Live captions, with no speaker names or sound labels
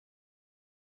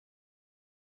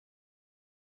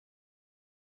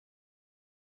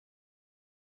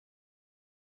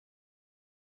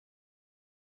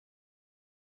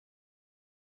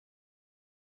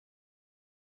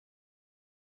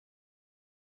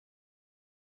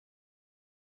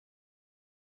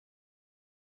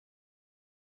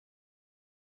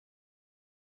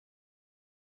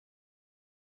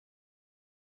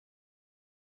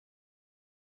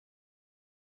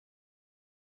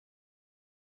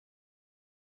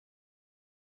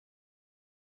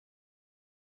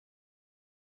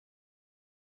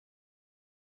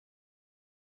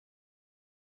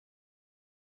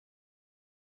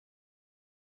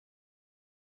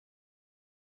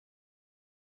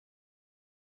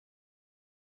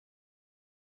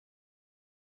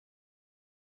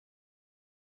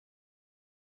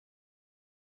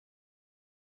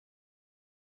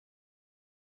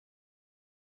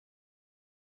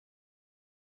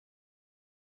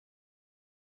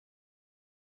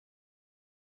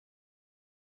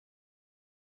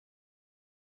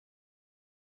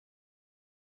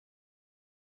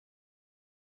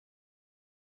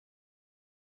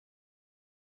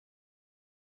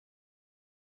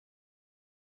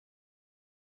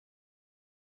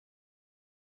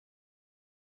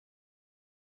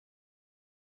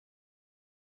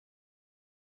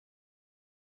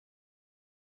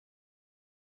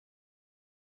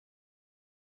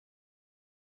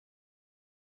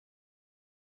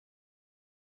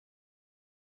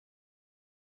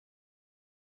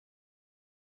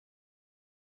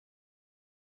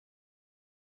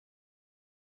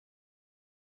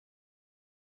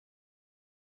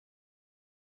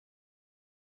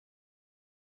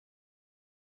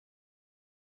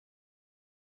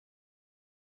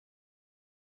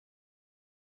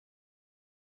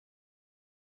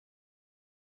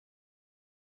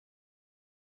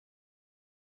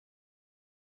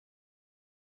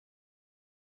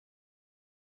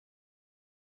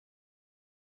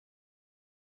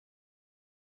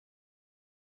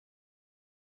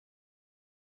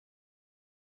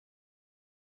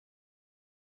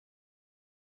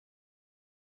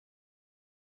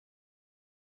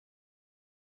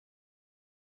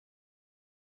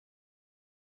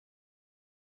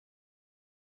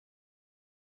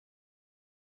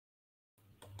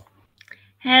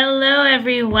Hello,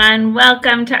 everyone.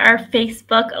 Welcome to our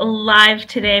Facebook Live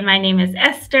today. My name is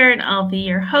Esther, and I'll be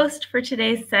your host for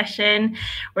today's session.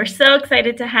 We're so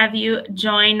excited to have you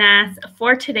join us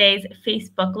for today's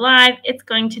Facebook Live. It's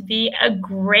going to be a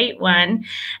great one.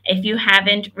 If you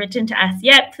haven't written to us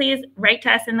yet, please write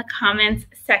to us in the comments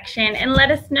section and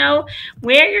let us know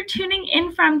where you're tuning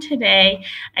in from today.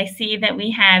 I see that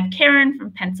we have Karen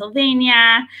from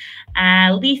Pennsylvania,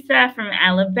 Lisa from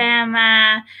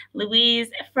Alabama, Louise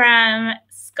from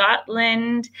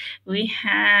Scotland. We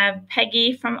have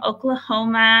Peggy from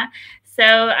Oklahoma.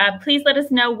 So please let us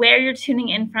know where you're tuning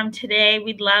in from today.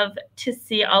 We'd love to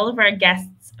see all of our guests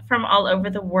from all over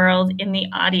the world in the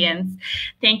audience.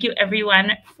 Thank you,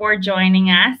 everyone, for joining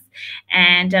us.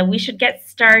 And we should get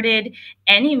started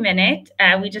any minute.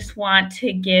 We just want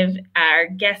to give our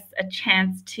guests a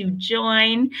chance to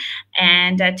join.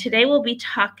 And today we'll be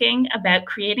talking about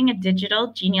creating a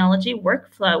digital genealogy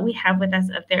workflow. We have with us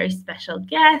a very special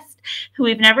guest who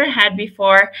we've never had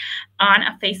before on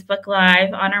a Facebook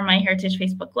Live, on our MyHeritage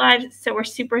Facebook Live. So we're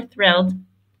super thrilled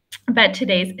about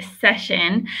today's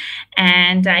session,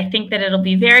 and I think that it'll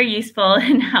be very useful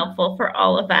and helpful for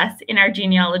all of us in our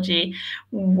genealogy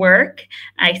work.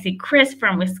 I see Chris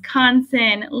from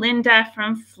Wisconsin, Linda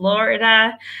from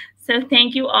Florida. So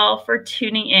thank you all for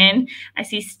tuning in. I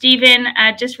see Stephen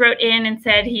just wrote in and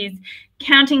said he's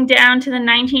counting down to the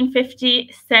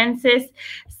 1950 census.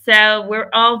 So we're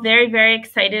all very, very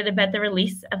excited about the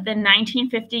release of the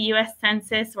 1950 U.S.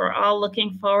 Census. We're all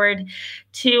looking forward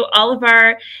to all of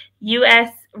our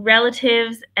U.S.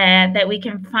 relatives that we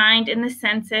can find in the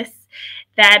census.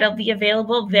 That'll be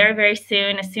available very, very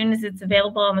soon. As soon as it's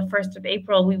available on the 1st of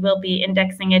April, we will be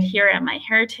indexing it here at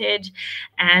MyHeritage,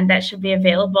 and that should be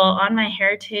available on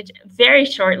MyHeritage very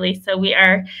shortly. So we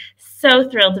are so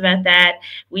thrilled about that.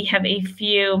 We have a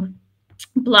few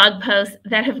blog posts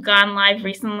that have gone live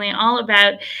recently all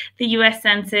about the U.S.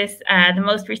 Census. The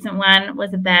most recent one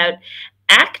was about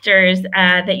actors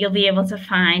that you'll be able to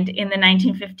find in the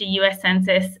 1950 U.S.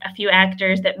 Census, a few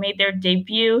actors that made their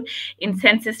debut in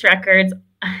census records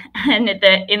and in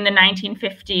the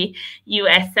 1950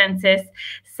 U.S. Census.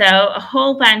 So a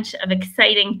whole bunch of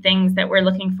exciting things that we're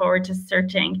looking forward to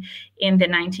searching in the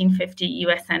 1950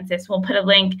 U.S. Census. We'll put a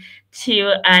link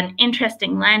to an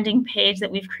interesting landing page that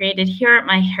we've created here at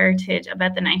MyHeritage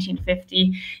about the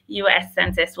 1950 U.S.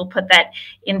 Census. We'll put that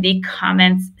in the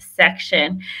comments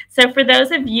section. So for those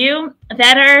of you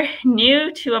that are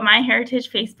new to a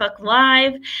MyHeritage Facebook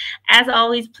Live, as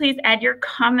always, please add your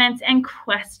comments and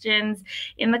questions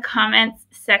in the comments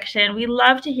section. We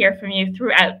love to hear from you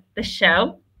throughout the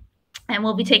show, and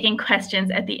we'll be taking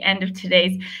questions at the end of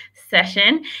today's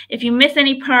session. If you miss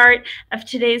any part of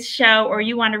today's show or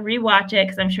you want to rewatch it,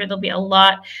 because I'm sure there'll be a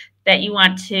lot that you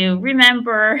want to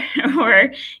remember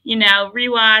or,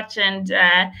 rewatch and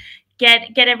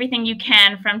get everything you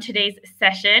can from today's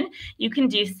session, you can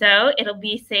do so. It'll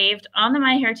be saved on the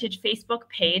MyHeritage Facebook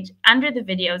page under the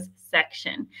videos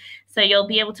section. So you'll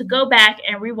be able to go back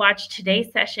and rewatch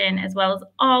today's session as well as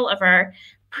all of our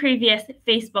previous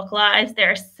Facebook Lives. There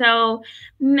are so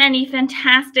many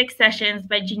fantastic sessions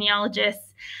by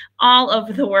genealogists all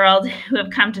over the world who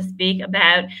have come to speak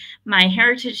about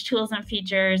MyHeritage tools and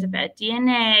features, about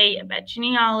DNA, about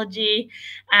genealogy,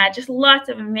 just lots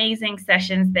of amazing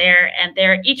sessions there. And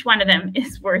each one of them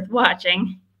is worth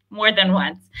watching more than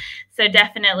once. So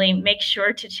definitely make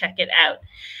sure to check it out.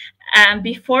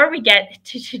 Before we get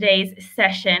to today's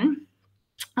session,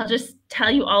 I'll just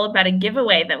tell you all about a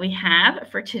giveaway that we have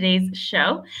for today's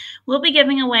show. We'll be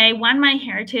giving away one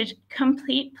MyHeritage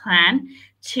complete plan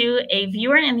to a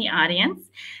viewer in the audience.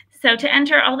 So to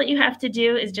enter, all that you have to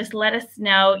do is just let us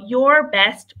know your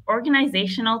best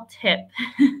organizational tip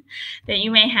that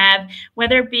you may have,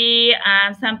 whether it be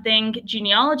something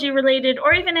genealogy related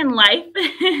or even in life,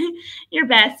 your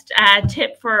best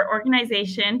tip for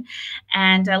organization.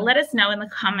 And let us know in the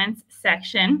comments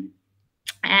section.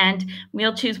 And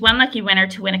we'll choose one lucky winner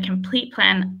to win a complete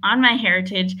plan on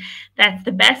MyHeritage. That's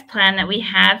the best plan that we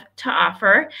have to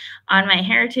offer on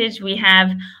MyHeritage. We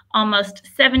have almost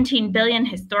 17 billion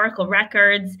historical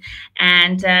records,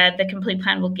 and the complete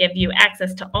plan will give you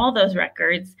access to all those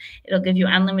records. It'll give you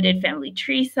unlimited family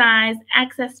tree size,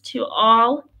 access to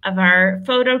all of our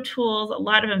photo tools, a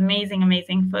lot of amazing,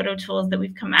 amazing photo tools that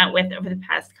we've come out with over the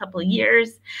past couple of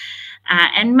years.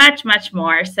 And much, much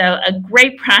more. So a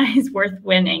great prize worth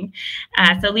winning.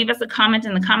 So leave us a comment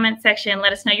in the comment section.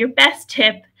 Let us know your best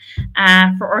tip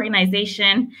for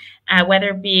organization, whether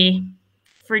it be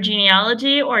for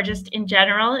genealogy or just in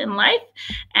general in life.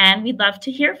 And we'd love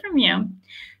to hear from you.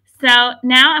 So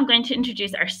now I'm going to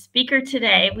introduce our speaker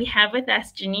today. We have with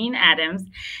us Janine Adams.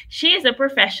 She is a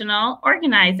professional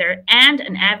organizer and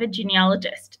an avid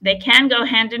genealogist. They can go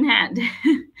hand in hand.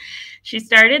 She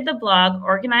started the blog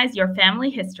Organize Your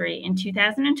Family History in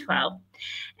 2012,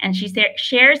 and she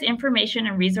shares information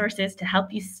and resources to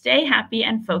help you stay happy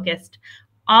and focused,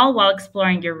 all while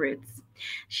exploring your roots.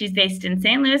 She's based in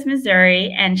St. Louis,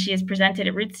 Missouri, and she has presented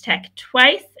at Roots Tech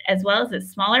twice, as well as at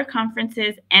smaller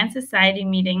conferences and society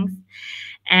meetings.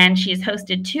 And she has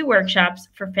hosted 2 workshops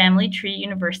for Family Tree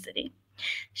University.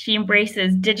 She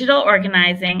embraces digital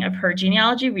organizing of her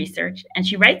genealogy research, and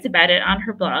she writes about it on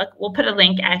her blog. We'll put a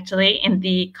link actually in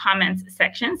the comments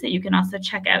section, so you can also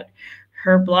check out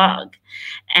her blog.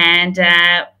 And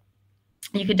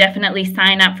you could definitely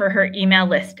sign up for her email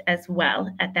list as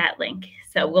well at that link.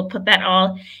 So we'll put that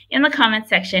all in the comments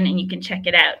section and you can check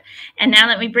it out. And now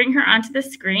let me bring her onto the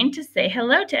screen to say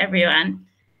hello to everyone.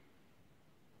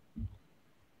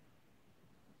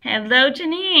 Hello,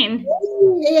 Janine.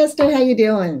 Hey, Esther, how you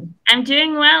doing? I'm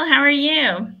doing well. How are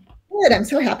you? Good. I'm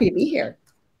so happy to be here.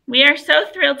 We are so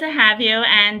thrilled to have you.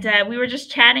 And we were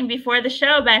just chatting before the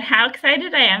show about how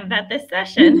excited I am about this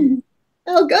session.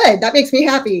 Oh, good. That makes me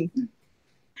happy.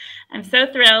 I'm so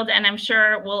thrilled, and I'm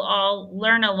sure we'll all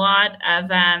learn a lot of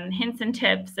hints and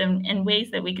tips and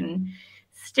ways that we can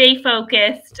stay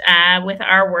focused with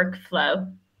our workflow.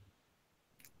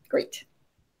 Great.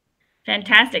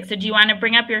 Fantastic. So do you want to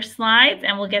bring up your slides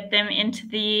and we'll get them into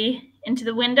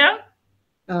the window?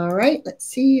 All right. Let's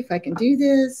see if I can do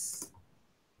this.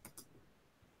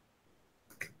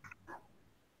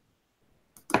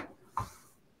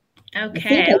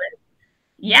 Okay.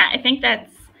 Yeah, I think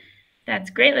that's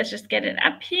great. Let's just get it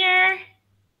up here.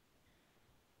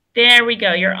 There we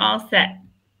go. You're all set.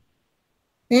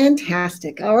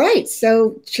 Fantastic. All right.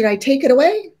 So should I take it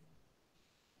away?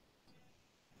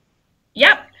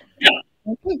 Yep.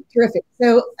 Okay, terrific.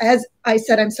 So as I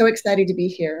said, I'm so excited to be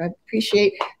here. I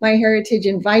appreciate MyHeritage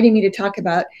inviting me to talk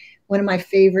about one of my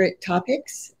favorite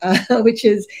topics, which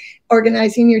is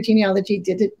organizing your genealogy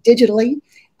digitally.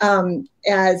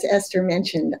 As Esther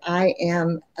mentioned, I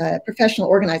am a professional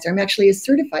organizer. I'm actually a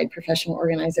certified professional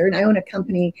organizer, and I own a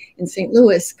company in St.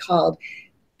 Louis called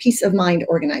Peace of Mind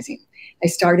Organizing. I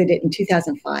started it in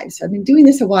 2005. So I've been doing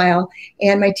this a while,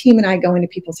 and my team and I go into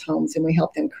people's homes and we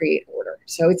help them create order.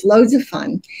 So it's loads of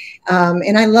fun.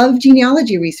 And I love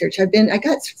genealogy research. I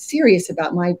got serious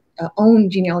about my own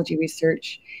genealogy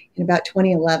research in about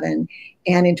 2011.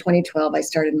 And in 2012, I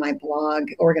started my blog,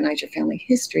 Organize Your Family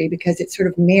History, because it sort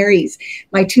of marries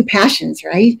my 2 passions,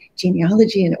 right?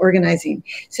 Genealogy and organizing.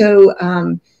 So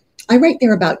I write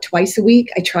there about twice a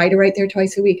week. I try to write there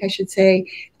twice a week, I should say.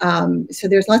 So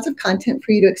there's lots of content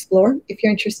for you to explore if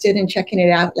you're interested in checking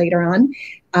it out later on.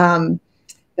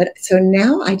 But so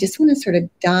now I just want to sort of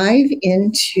dive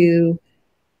into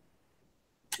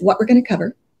what we're going to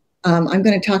cover. I'm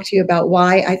going to talk to you about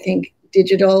why I think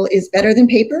digital is better than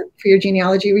paper for your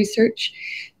genealogy research.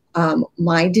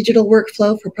 My digital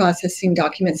workflow for processing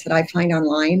documents that I find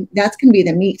online, that's going to be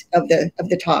the meat of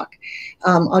the talk.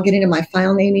 I'll get into my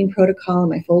file naming protocol and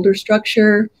my folder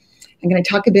structure. I'm going to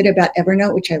talk a bit about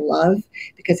Evernote, which I love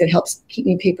because it helps keep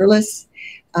me paperless.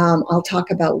 I'll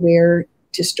talk about where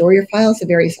to store your files, the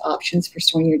various options for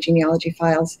storing your genealogy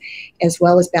files, as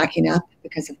well as backing up,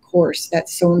 because of course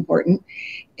that's so important.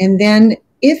 And then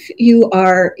if you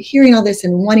are hearing all this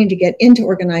and wanting to get into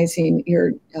organizing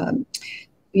your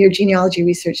genealogy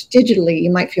research digitally,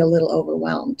 you might feel a little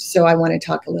overwhelmed. So I want to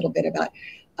talk a little bit about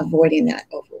avoiding that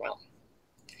overwhelm.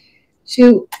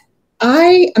 So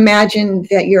I imagine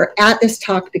that you're at this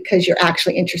talk because you're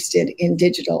actually interested in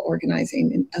digital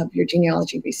organizing of your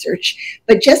genealogy research.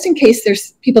 But just in case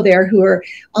there's people there who are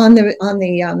on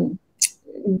the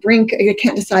brink, you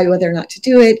can't decide whether or not to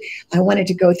do it, I wanted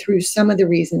to go through some of the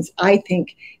reasons I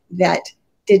think that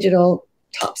digital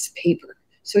tops paper.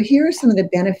 So here are some of the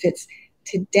benefits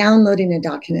to downloading a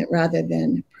document rather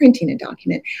than printing a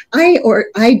document.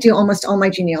 I do almost all my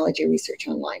genealogy research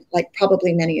online, like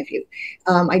probably many of you.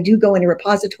 I do go into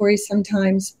repositories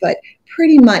sometimes, but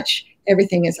pretty much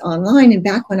everything is online. And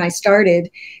back when I started,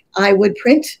 I would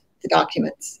print the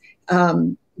documents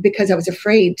because I was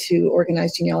afraid to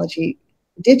organize genealogy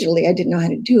digitally. I didn't know how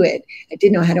to do it. I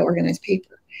didn't know how to organize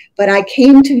paper. But I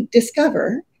came to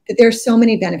discover that there are so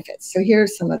many benefits. So here are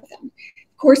some of them.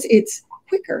 Of course, it's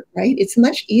quicker, right? It's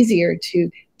much easier to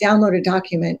download a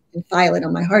document and file it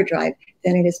on my hard drive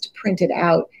than it is to print it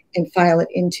out and file it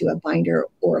into a binder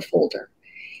or a folder.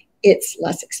 It's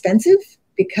less expensive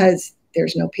because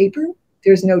there's no paper,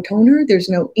 there's no toner, there's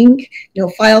no ink, no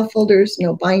file folders,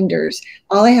 no binders.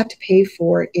 All I have to pay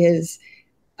for is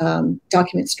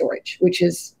document storage, which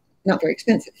is not very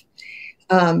expensive.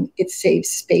 It saves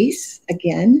space.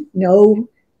 Again, no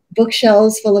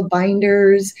bookshelves full of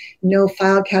binders, no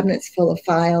file cabinets full of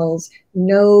files,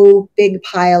 no big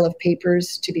pile of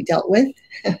papers to be dealt with,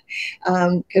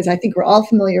 because I think we're all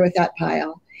familiar with that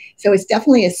pile. So it's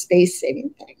definitely a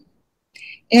space-saving thing.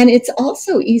 And it's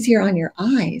also easier on your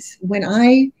eyes. When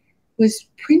I was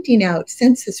printing out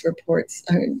census reports,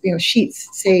 sheets,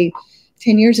 say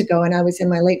 10 years ago, and I was in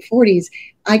my late 40s,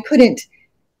 I couldn't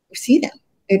see them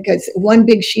because one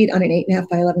big sheet on an 8.5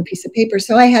 by 11 piece of paper.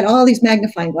 So I had all these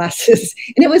magnifying glasses,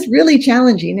 and it was really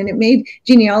challenging, and it made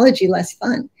genealogy less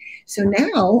fun. So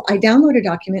now I download a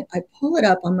document, I pull it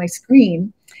up on my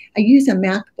screen. I use a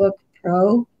MacBook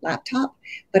Pro laptop,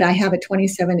 but I have a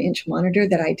 27-inch monitor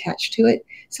that I attach to it.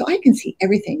 So I can see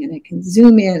everything, and I can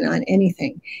zoom in on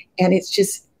anything. And it's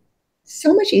just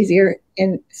so much easier,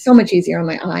 and so much easier on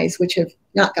my eyes, which have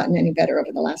not gotten any better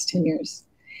over the last 10 years.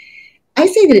 I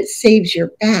say that it saves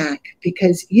your back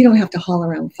because you don't have to haul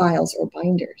around files or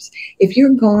binders. If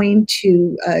you're going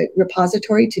to a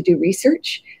repository to do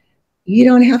research, you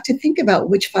don't have to think about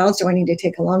which files do I need to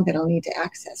take along that I'll need to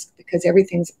access, because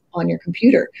everything's on your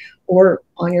computer or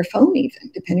on your phone even,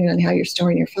 depending on how you're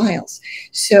storing your files.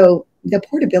 So the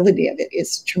portability of it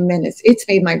is tremendous. It's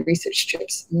made my research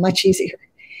trips much easier.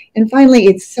 And finally,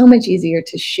 it's so much easier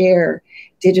to share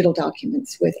digital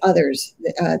documents with others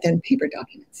than paper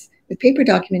documents. With paper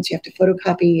documents, you have to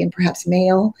photocopy and perhaps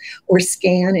mail or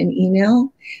scan and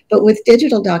email. But with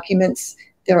digital documents,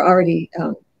 they're already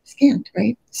scanned,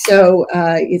 right? So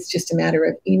it's just a matter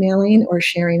of emailing or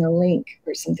sharing a link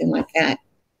or something like that.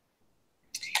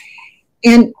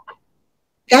 And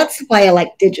that's why I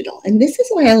like digital. And this is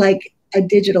why I like a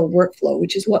digital workflow,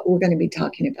 which is what we're going to be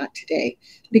talking about today.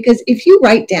 Because if you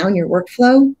write down your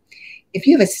workflow, if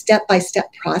you have a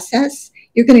step-by-step process,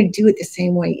 you're going to do it the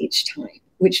same way each time,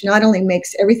 which not only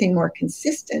makes everything more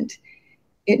consistent,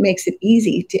 it makes it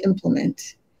easy to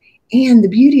implement. And the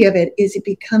beauty of it is it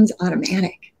becomes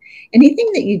automatic.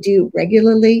 Anything that you do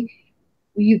regularly,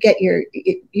 you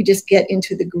just get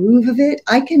into the groove of it.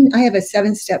 I have a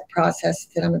 7-step process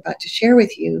that I'm about to share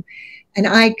with you, and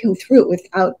I go through it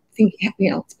without thinking,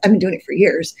 I've been doing it for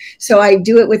years. So I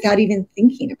do it without even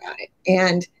thinking about it.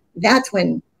 And that's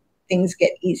when things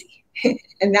get easy.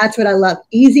 And that's what I love.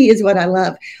 Easy is what I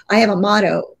love. I have a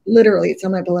motto, literally, it's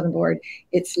on my bulletin board.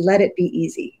 It's let it be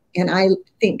easy. And I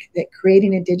think that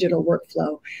creating a digital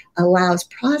workflow allows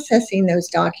processing those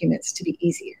documents to be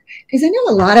easier. Because I know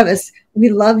a lot of us, we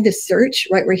love the search,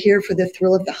 right? We're here for the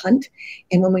thrill of the hunt.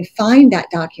 And when we find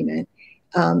that document,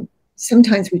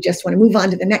 sometimes we just want to move on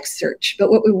to the next search. But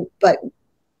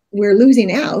we're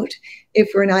losing out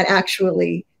if we're not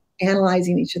actually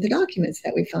analyzing each of the documents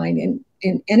that we find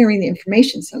and entering the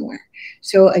information somewhere.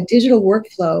 So a digital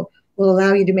workflow will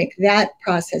allow you to make that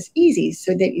process easy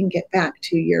so that you can get back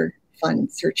to your fun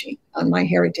searching on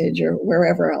MyHeritage or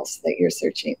wherever else that you're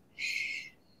searching.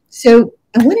 So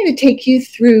I wanted to take you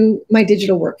through my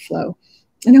digital workflow,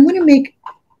 and I want to make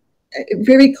it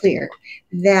very clear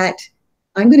that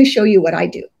I'm going to show you what I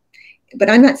do, but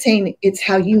I'm not saying it's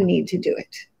how you need to do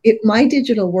it. My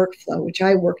digital workflow, which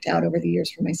I worked out over the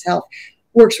years for myself,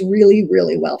 works really,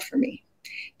 really well for me.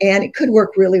 And it could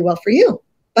work really well for you,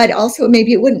 but also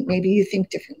maybe it wouldn't. Maybe you think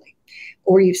differently,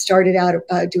 or you've started out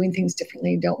doing things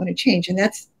differently and don't want to change. And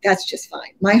that's just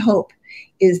fine. My hope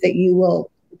is that you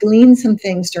will glean some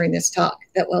things during this talk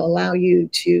that will allow you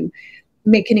to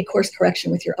make any course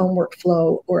correction with your own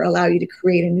workflow, or allow you to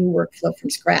create a new workflow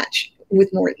from scratch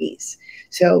with more ease.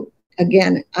 So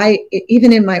again,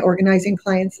 even in my organizing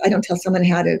clients, I don't tell someone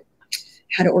how to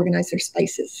organize their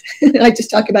spices. I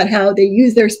just talk about how they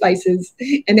use their spices,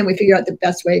 and then we figure out the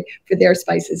best way for their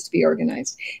spices to be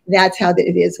organized. That's how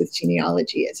it is with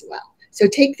genealogy as well. So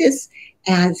take this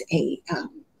as a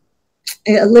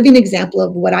living example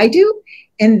of what I do,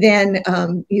 and then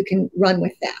you can run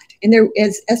with that. And there,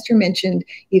 as Esther mentioned,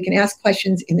 you can ask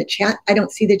questions in the chat. I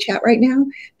don't see the chat right now,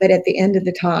 but at the end of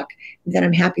the talk, then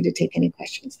I'm happy to take any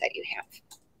questions that you have.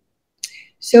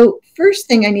 So first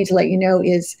thing I need to let you know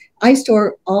is I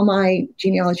store all my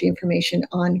genealogy information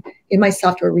in my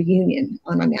software Reunion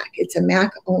on my Mac. It's a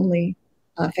Mac-only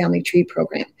family tree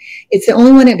program. It's the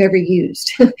only one I've ever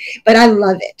used, but I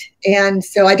love it. And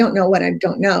so I don't know what I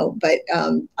don't know, but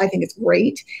I think it's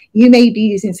great. You may be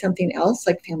using something else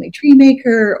like Family Tree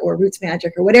Maker or Roots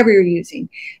Magic or whatever you're using.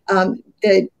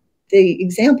 The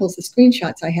examples, the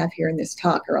screenshots I have here in this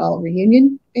talk are all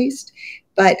Reunion based,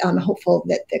 but I'm hopeful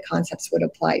that the concepts would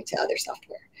apply to other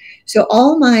software. So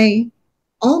all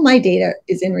my data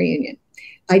is in Reunion.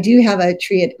 I do have a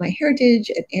tree at MyHeritage,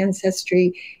 at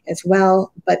Ancestry as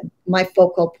well, but my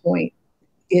focal point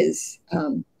is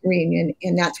Reunion,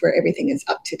 and that's where everything is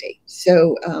up to date.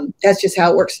 So that's just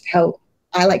how it works, how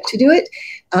I like to do it,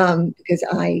 because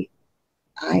I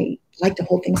like to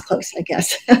hold things close, I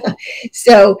guess.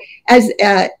 So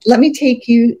let me take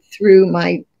you through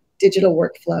my digital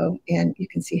workflow, and you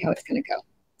can see how it's going to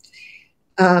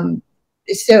go.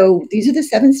 So these are the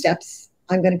 7 steps.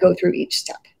 I'm going to go through each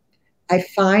step. I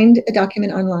find a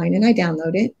document online and I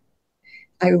download it.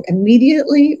 I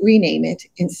immediately rename it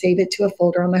and save it to a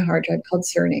folder on my hard drive called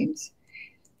surnames.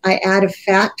 I add a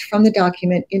fact from the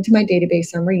document into my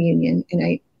database on Reunion, and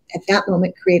I, at that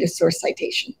moment, create a source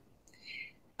citation.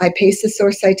 I paste the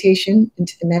source citation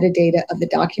into the metadata of the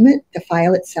document, the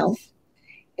file itself,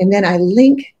 and then I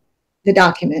link the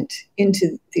document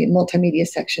into the multimedia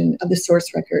section of the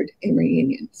source record in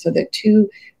Reunion. So the 2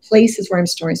 places where I'm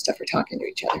storing stuff are talking to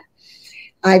each other.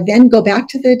 I then go back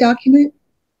to the document.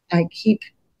 I keep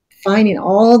finding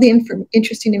all the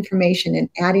interesting information and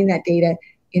adding that data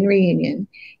in Reunion.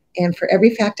 And for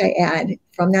every fact I add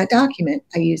from that document,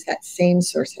 I use that same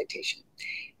source citation.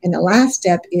 And the last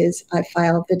step is I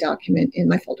file the document in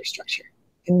my folder structure.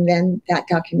 And then that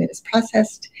document is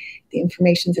processed. The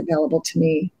information is available to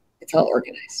me. It's all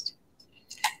organized.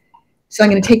 So I'm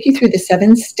going to take you through the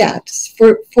 7 steps.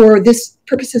 For this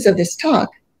purposes of this talk,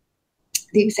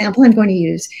 the example I'm going to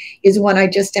use is one I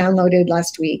just downloaded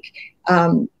last week.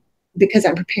 Because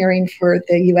I'm preparing for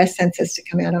the US Census to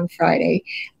come out on Friday,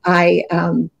 I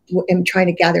am trying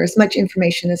to gather as much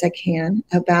information as I can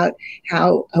about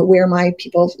where my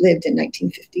people lived in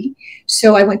 1950.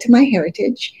 So I went to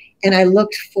MyHeritage and I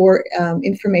looked for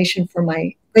information for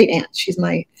my great aunt. She's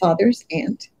my father's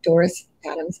aunt, Doris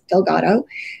Adams Delgado,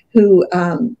 who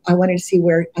I wanted to see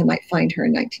where I might find her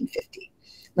in 1950.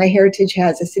 MyHeritage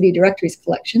has a city directories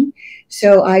collection.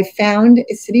 So I found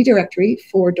a city directory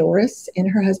for Doris and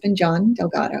her husband, John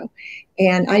Delgado,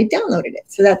 and I downloaded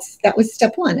it. So that was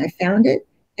step 1. I found it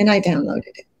and I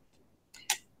downloaded it.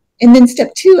 And then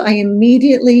step 2, I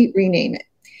immediately rename it.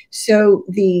 So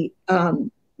the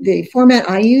format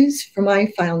I use for my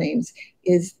file names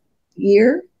is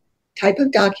year, type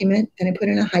of document, then I put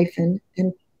in a hyphen,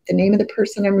 and the name of the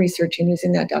person I'm researching who's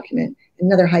in that document,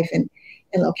 another hyphen,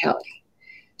 and locality.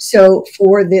 So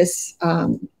for this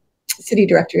city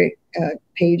directory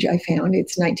page I found,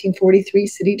 it's 1943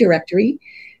 city directory,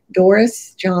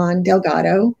 Doris John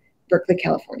Delgado, Berkeley,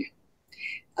 California.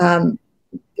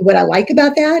 What I like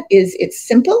about that is it's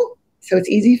simple, so it's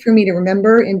easy for me to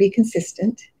remember and be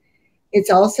consistent. It's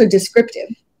also descriptive.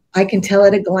 I can tell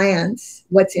at a glance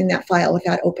what's in that file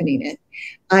without opening it.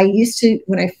 I used to,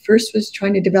 when I first was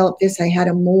trying to develop this, I had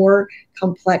a more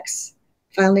complex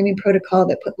file naming protocol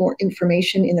that put more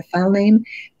information in the file name,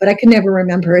 but I could never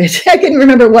remember it. I couldn't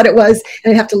remember what it was,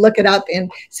 and I'd have to look it up.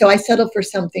 And so I settled for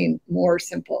something more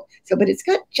simple. So, but it's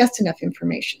got just enough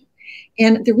information.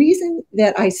 And the reason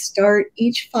that I start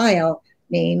each file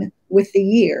name with the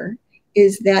year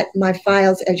is that my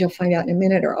files, as you'll find out in a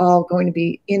minute, are all going to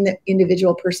be in the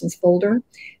individual person's folder.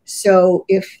 So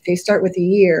if they start with a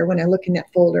year, when I look in that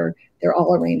folder, they're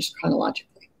all arranged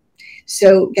chronologically.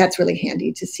 So that's really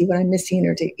handy to see what I'm missing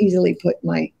or to easily put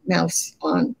my mouse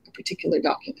on a particular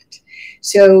document.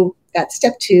 So that's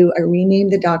step 2. I rename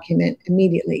the document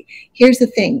immediately. Here's the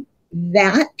thing.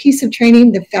 That piece of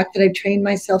training, the fact that I've trained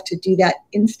myself to do that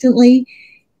instantly,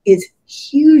 is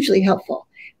hugely helpful,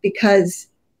 because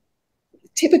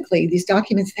typically these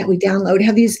documents that we download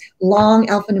have these long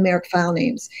alphanumeric file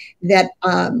names that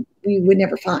we would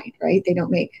never find, right? They're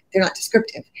not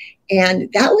descriptive.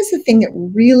 And that was the thing that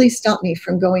really stopped me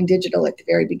from going digital at the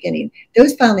very beginning.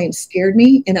 Those file names scared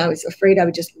me, and I was afraid I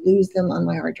would just lose them on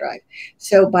my hard drive.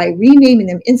 So by renaming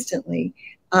them instantly,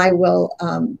 I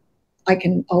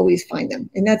can always find them,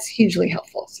 and that's hugely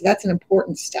helpful. So that's an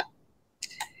important step.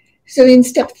 So in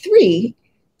step 3,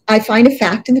 I find a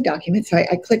fact in the document. So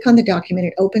I click on the document.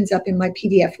 It opens up in my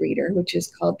PDF reader, which is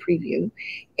called Preview.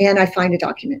 And I find a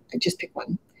document. I just pick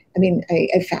one. I mean,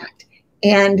 a fact.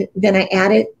 And then I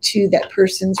add it to that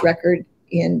person's record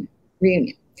in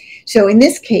Reunion. So in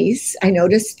this case, I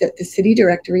noticed that the city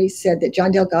directory said that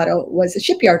John Delgado was a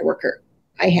shipyard worker.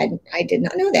 I did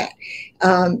not know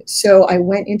that. So I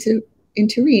went into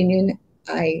Reunion.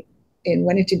 I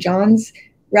went into John's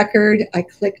record. I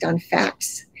clicked on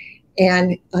facts.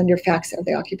 And under facts of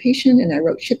the occupation, and I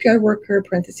wrote shipyard worker,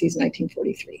 parentheses,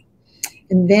 1943.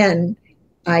 And then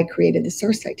I created the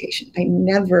source citation. I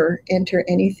never enter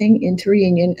anything into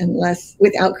Reunion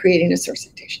without creating a source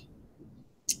citation.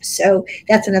 So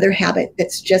that's another habit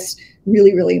that's just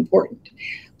really, really important.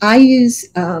 I use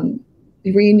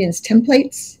Reunion's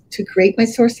templates to create my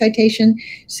source citation.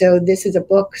 So this is a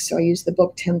book, so I used the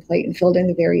book template and filled in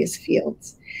the various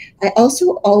fields. I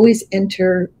also always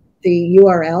enter the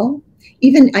URL.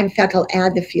 Even, in fact, I'll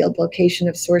add the field location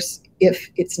of source if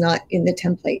it's not in the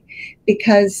template,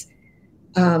 because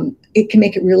it can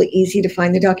make it really easy to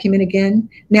find the document again.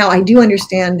 Now, I do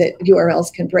understand that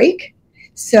URLs can break.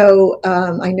 So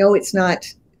I know it's not,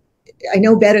 I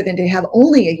know better than to have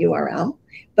only a URL,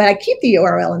 but I keep the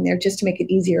URL in there just to make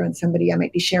it easier on somebody I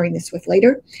might be sharing this with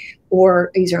later,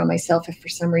 or easier on myself if for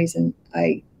some reason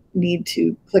I need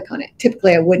to click on it.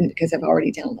 Typically I wouldn't because I've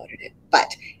already downloaded it.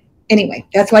 But anyway,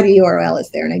 that's why the URL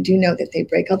is there. And I do know that they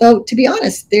break, although to be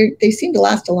honest, they seem to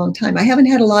last a long time. I haven't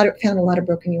had found a lot of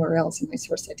broken URLs in my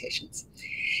source citations.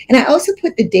 And I also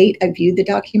put the date I viewed the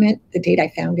document, the date I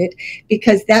found it,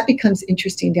 because that becomes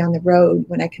interesting down the road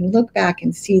when I can look back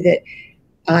and see that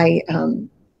I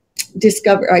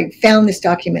found this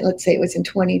document, let's say it was in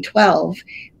 2012,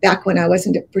 back when I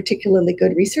wasn't a particularly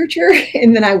good researcher,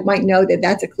 and then I might know that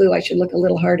that's a clue. I should look a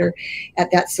little harder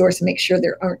at that source and make sure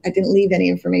I didn't leave any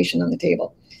information on the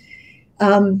table.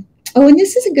 Oh, and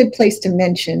this is a good place to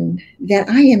mention that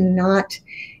I am not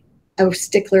a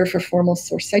stickler for formal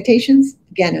source citations.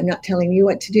 Again, I'm not telling you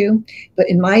what to do, but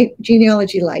in my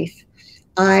genealogy life,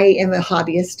 I am a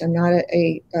hobbyist. I'm not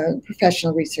a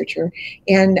professional researcher,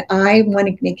 and I want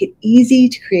to make it easy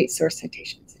to create source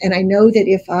citations. And I know that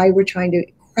if I were trying to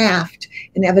craft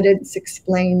an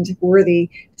evidence-explained worthy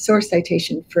source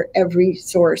citation for every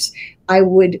source, I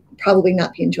would probably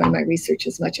not be enjoying my research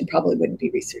as much and probably wouldn't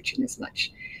be researching as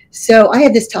much. So I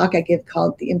have this talk I give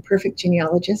called The Imperfect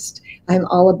Genealogist. I'm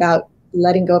all about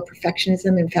letting go of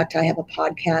perfectionism. In fact, I have a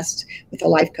podcast with a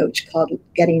life coach called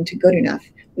Getting to Good Enough,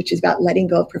 which is about letting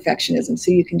go of perfectionism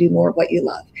so you can do more of what you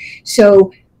love.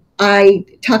 So I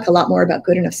talk a lot more about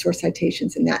good enough source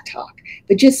citations in that talk.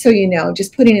 But just so you know,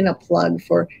 just putting in a plug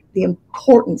for the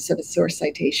importance of a source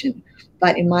citation.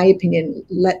 But in my opinion,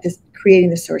 let creating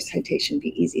the source citation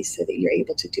be easy so that you're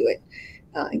able to do it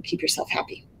and keep yourself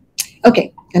happy.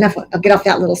 Okay, enough. I'll get off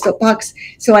that little soapbox.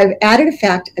 So I've added a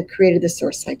fact, I've created the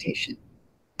source citation.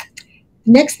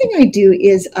 The next thing I do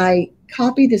is I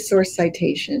copy the source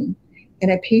citation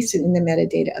and I paste it in the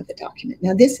metadata of the document.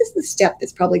 Now, this is the step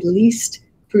that's probably least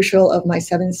crucial of my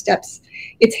 7 steps.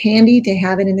 It's handy to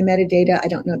have it in the metadata. I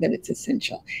don't know that it's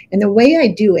essential. And the way I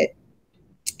do it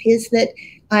is that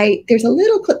there's a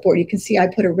little clipboard. You can see I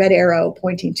put a red arrow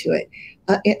pointing to it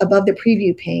above the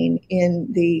preview pane in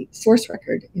the source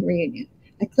record in Reunion.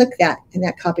 I click that and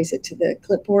that copies it to the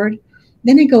clipboard.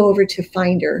 Then I go over to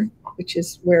Finder, which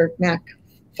is where Mac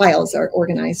files are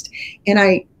organized, and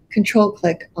I control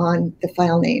click on the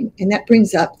file name, and that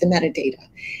brings up the metadata.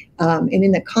 And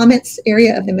in the comments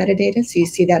area of the metadata, so you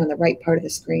see that on the right part of the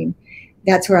screen,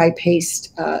 that's where I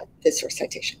paste the source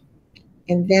citation.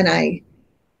 And then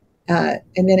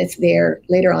it's there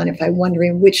later on if I'm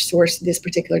wondering which source this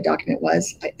particular document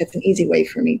was. That's an easy way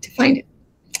for me to find it.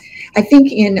 I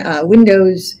think in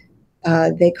Windows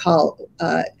they call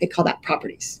that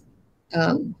properties.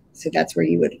 So that's where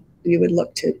you would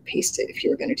look to paste it if you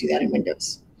were going to do that in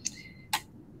Windows.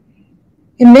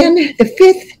 And then the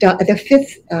fifth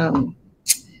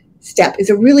step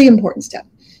is a really important step.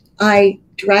 I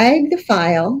drag the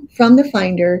file from the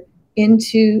Finder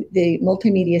into the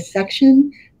multimedia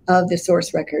section of the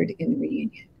source record in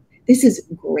Reunion. This is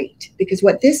great because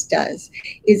what this does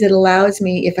is it allows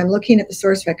me, if I'm looking at the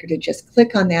source record, to just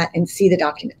click on that and see the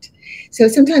document. So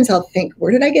sometimes I'll think,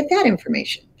 where did I get that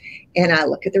information? And I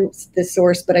look at the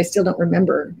source, but I still don't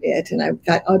remember it. And I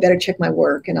thought, oh, I better check my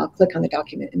work, and I'll click on the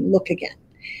document and look again.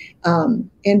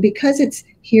 And because it's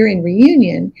here in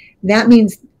Reunion, that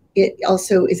means it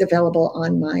also is available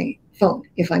on my phone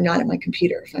if I'm not at my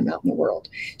computer, if I'm out in the world.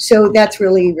 So that's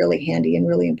really, really handy and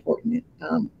really important,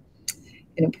 an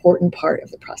important part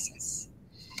of the process.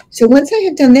 So once I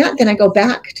have done that, then I go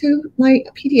back to my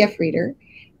PDF reader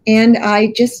and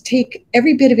I just take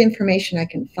every bit of information I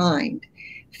can find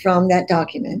from that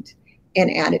document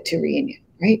and add it to Reunion,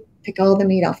 right? Pick all the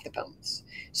meat off the bones.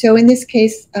 So in this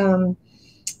case, the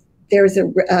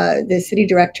city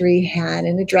directory had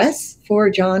an address for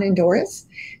John and Doris.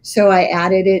 So I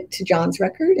added it to John's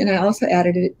record, and I also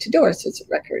added it to Doris's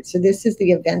record. So this is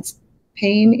the events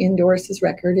pane in Doris's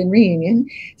record in Reunion.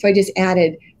 So I just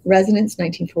added residence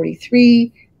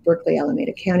 1943, Berkeley,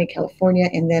 Alameda County, California,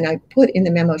 and then I put in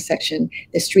the memo section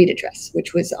the street address,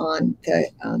 which was on the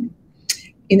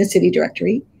in the city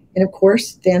directory. And of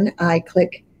course, then I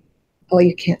click, oh,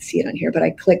 you can't see it on here, but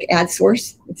I click add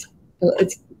source.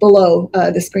 It's below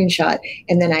the screenshot,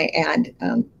 and then I add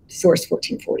source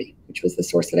 1440, which was the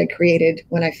source that I created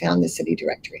when I found the city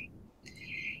directory.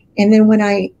 And then when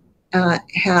I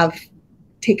have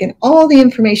taken all the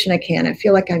information I can, I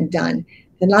feel like I'm done.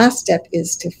 The last step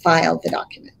is to file the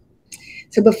document.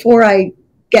 So before I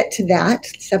get to that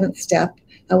seventh step,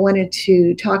 I wanted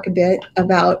to talk a bit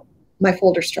about my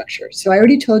folder structure. So I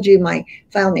already told you my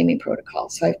file naming protocol.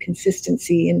 So I have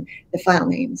consistency in the file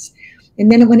names.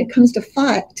 And then when it comes to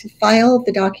file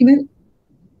the document,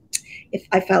 if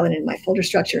I file it in my folder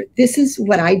structure, this is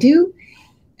what I do.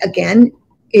 Again,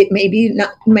 it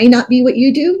may not be what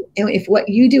you do. And if what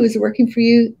you do is working for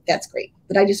you, that's great.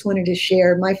 But I just wanted to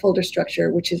share my folder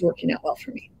structure, which is working out well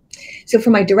for me. So for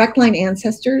my direct line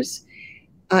ancestors,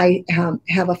 I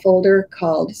have a folder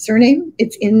called surname.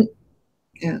 It's in,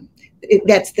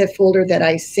 that's the folder that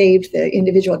I saved the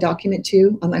individual document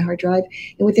to on my hard drive.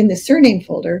 And within the surname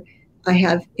folder, I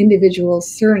have individual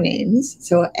surnames.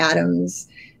 So Adams,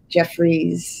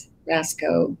 Jeffries,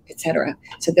 Rasco, etc.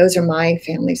 So those are my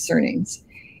family surnames.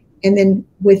 And then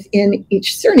within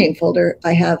each surname folder,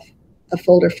 I have a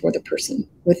folder for the person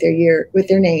with their year, with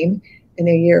their name and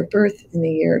their year of birth and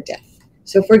the year of death.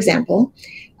 So for example,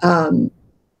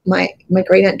 my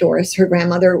great aunt Doris, her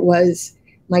grandmother was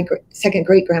my second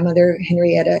great grandmother,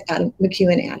 Henrietta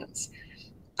McEwen Adams.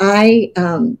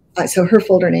 So her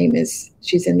folder name is,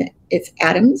 it's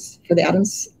Adams for the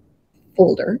Adams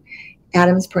folder,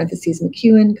 Adams parentheses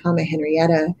McEwen, comma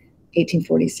Henrietta,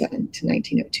 1847 to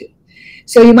 1902.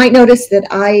 So you might notice that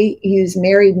I use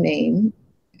married name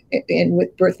and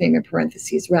with birth name in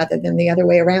parentheses rather than the other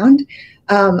way around.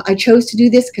 I chose to do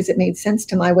this because it made sense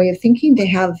to my way of thinking to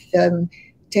have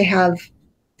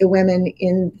the women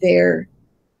in their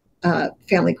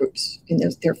family groups, in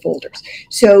their folders.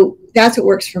 So that's what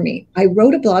works for me. I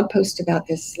wrote a blog post about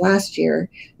this last year,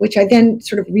 which I then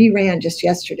sort of reran just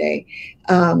yesterday.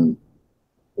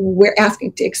 We're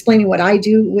explaining what I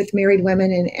do with married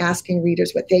women and asking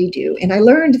readers what they do. And I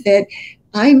learned that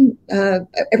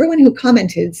everyone who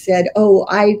commented said, oh,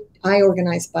 I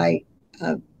organize by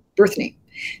birth name.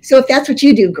 So if that's what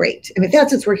you do, great. And if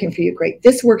that's what's working for you, great.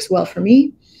 This works well for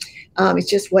me. It's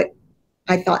just what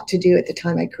I thought to do at the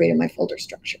time I created my folder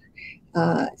structure.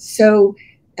 So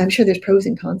I'm sure there's pros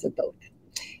and cons of both.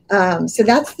 So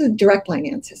that's the direct line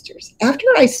ancestors. After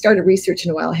I started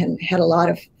researching a while and had a lot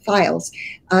of files,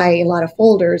 a lot of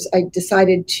folders, I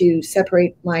decided to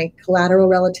separate my collateral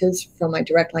relatives from my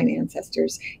direct line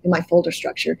ancestors in my folder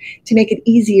structure to make it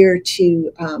easier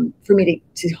for me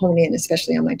to hone in,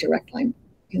 especially on my direct line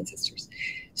ancestors.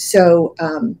 So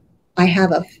all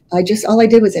I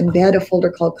did was embed a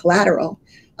folder called collateral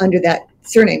under that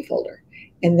surname folder.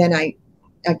 And then I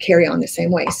carry on the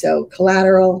same way. So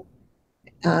collateral,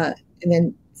 and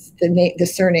then the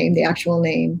surname, the actual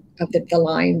name of the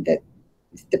line that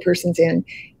the person's in,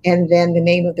 and then the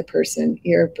name of the person,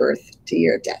 year of birth to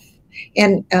year of death.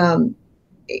 And,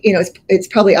 it's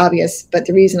probably obvious, but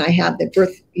the reason I have the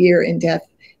birth year and death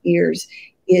years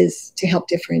is to help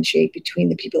differentiate between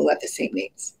the people who have the same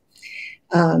names.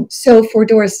 So for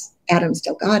Doris Adams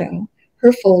Delgado,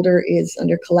 her folder is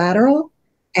under collateral,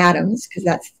 Adams, because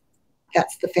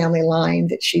that's the family line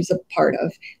that she's a part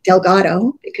of.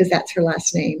 Delgado, because that's her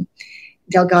last name.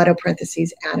 Delgado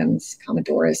parentheses Adams, comma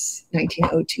Doris,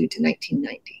 1902 to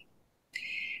 1990.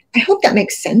 I hope that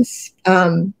makes sense.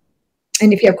 And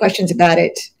if you have questions about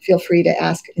it, feel free to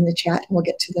ask in the chat, and we'll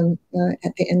get to them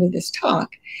at the end of this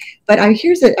talk. But I'm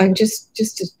just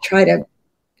to try to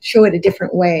show it a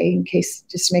different way, in case,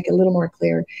 just to make it a little more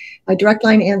clear. My direct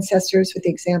line ancestors, with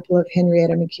the example of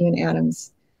Henrietta McEwen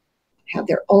Adams, have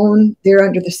their own, they're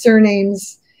under the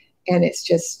surnames, and it's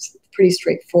just pretty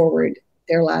straightforward,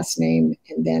 their last name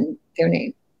and then their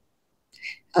name.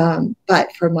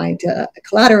 But for my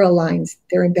collateral lines,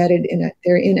 they're embedded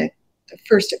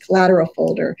first a collateral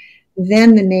folder,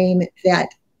 then the name that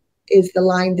is the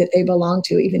line that they belong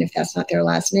to, even if that's not their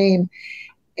last name,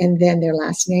 and then their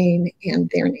last name and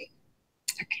their name.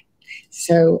 Okay,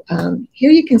 so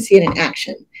here you can see it in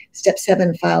action. Step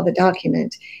 7, file the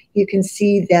document. You can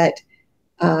see that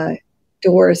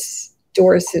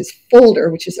Doris's folder,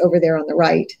 which is over there on the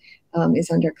right, is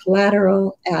under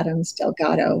collateral, Adams,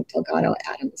 Delgado,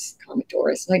 Adams, comma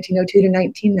Doris, 1902 to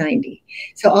 1990.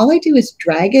 So all I do is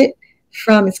drag it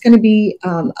from, it's going to be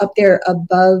up there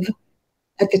above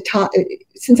at the top.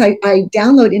 Since I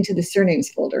download into the surnames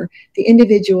folder, the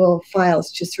individual files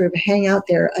just sort of hang out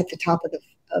there at the top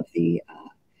of the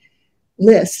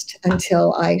list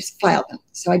until I file them.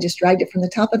 So I just dragged it from the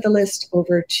top of the list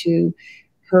over to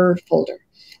her folder.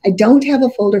 I don't have a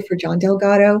folder for John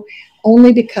Delgado,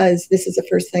 only because this is the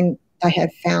first thing I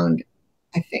had found,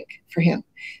 I think, for him.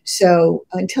 So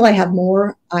until I have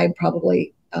more, I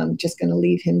probably I'm just going to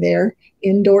leave him there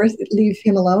indoors, leave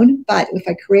him alone. But if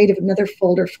I create another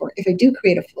folder if I do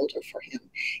create a folder for him,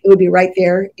 it would be right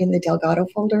there in the Delgado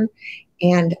folder.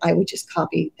 And I would just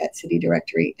copy that city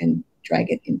directory and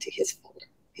drag it into his folder,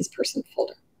 his personal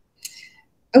folder.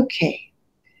 Okay,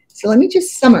 so let me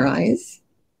just summarize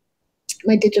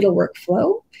my digital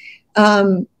workflow.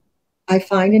 I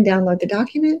find and download the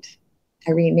document.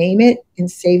 I rename it and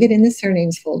save it in the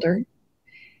surnames folder.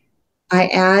 I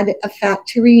add a fact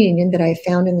to reunion that I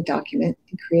found in the document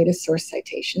and create a source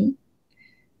citation.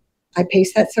 I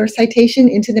paste that source citation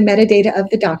into the metadata of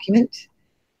the document.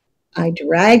 I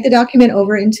drag the document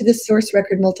over into the source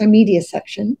record multimedia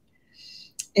section.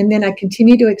 And then I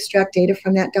continue to extract data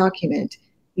from that document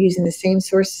using the same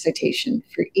source citation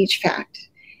for each fact.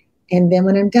 And then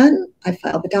when I'm done, I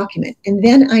file the document. And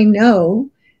then I know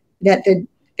that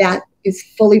that is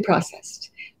fully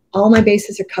processed. All my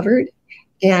bases are covered.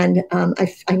 And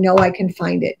I know I can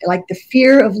find it. Like the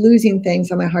fear of losing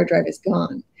things on my hard drive is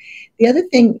gone. The other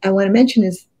thing I want to mention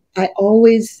is I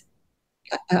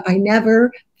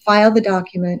never file the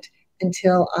document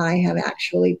until I have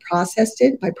actually processed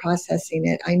it. By processing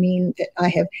it, I mean that I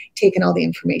have taken all the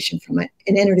information from it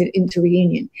and entered it into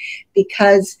Reunion.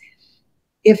 Because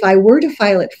if I were to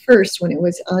file it first when it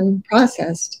was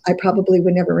unprocessed, I probably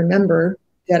would never remember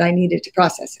that I needed to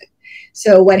process it.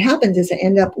 So what happens is I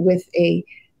end up with a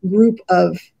group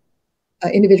of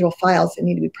individual files that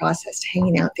need to be processed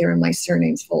hanging out there in my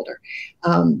surnames folder.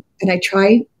 And I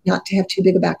try not to have too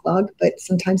big a backlog, but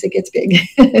sometimes it gets big.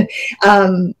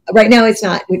 Right now it's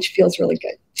not, which feels really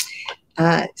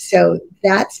good. So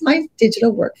that's my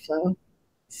digital workflow,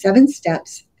 7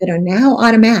 steps that are now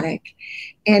automatic.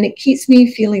 And it keeps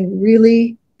me feeling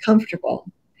really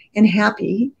comfortable and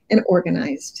happy and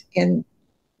organized. And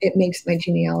it makes my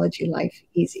genealogy life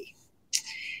easy.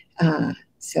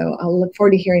 So I'll look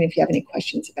forward to hearing if you have any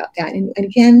questions about that. And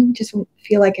again, just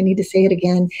feel like I need to say it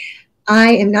again.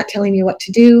 I am not telling you what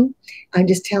to do. I'm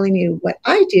just telling you what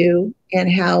I do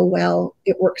and how well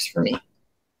it works for me.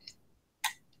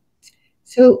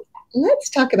 So let's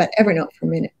talk about Evernote for a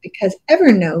minute, because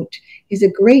Evernote is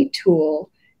a great tool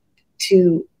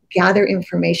to gather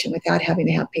information without having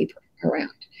to have paper around.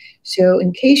 So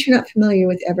in case you're not familiar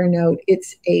with Evernote,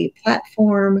 it's a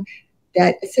platform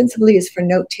that ostensibly is for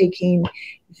note-taking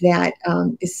that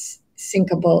is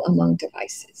syncable among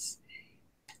devices.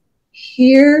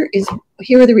 Here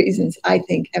are the reasons I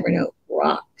think Evernote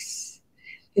rocks.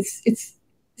 It's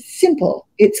simple.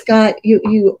 It's got,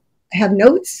 you have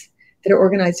notes that are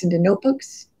organized into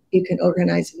notebooks. You can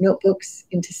organize notebooks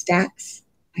into stacks.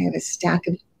 I have a stack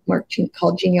of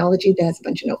called genealogy that has a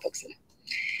bunch of notebooks in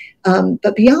it.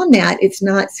 But beyond that,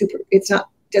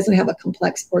 doesn't have a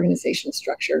complex organizational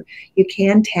structure. You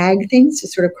can tag things to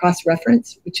sort of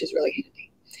cross-reference, which is really handy.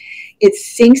 It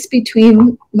syncs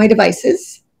between my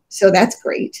devices, so that's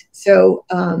great. So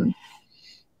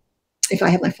if I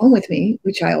have my phone with me,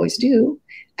 which I always do,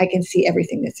 I can see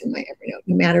everything that's in my Evernote,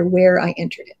 no matter where I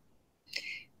entered it.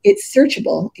 It's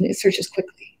searchable, and it searches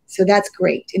quickly, so that's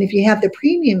great. And if you have the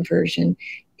premium version,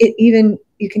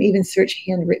 you can even search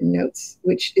handwritten notes,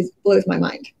 which blows my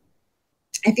mind.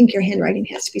 I think your handwriting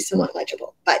has to be somewhat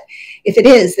legible, but if it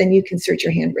is, then you can search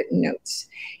your handwritten notes.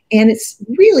 And it's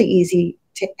really easy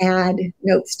to add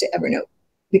notes to Evernote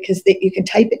because you can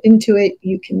type it into it,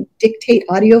 you can dictate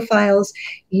audio files,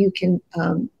 you can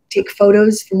take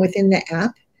photos from within the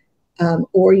app,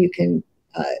 or you can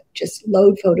just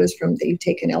load photos that you've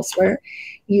taken elsewhere.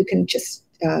 You can just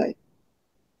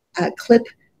clip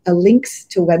links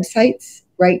to websites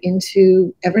right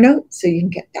into Evernote so you can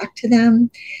get back to them.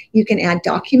 You can add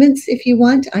documents if you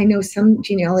want. I know some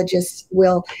genealogists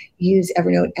will use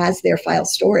Evernote as their file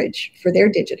storage for their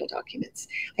digital documents.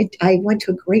 I went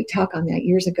to a great talk on that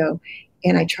years ago,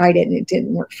 and I tried it and it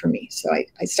didn't work for me. So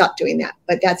I stopped doing that,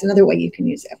 but that's another way you can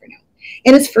use Evernote.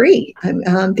 And it's free.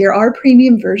 There are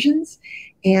premium versions,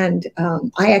 and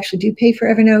I actually do pay for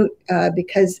Evernote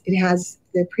because it has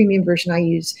the premium version I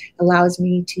use allows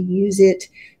me to use it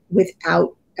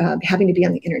without having to be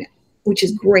on the internet, which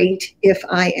is great if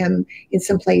I am in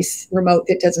some place remote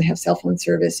that doesn't have cell phone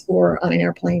service or on an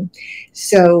airplane.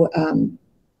 So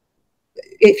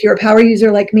if you're a power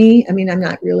user like me, I mean, I'm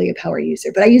not really a power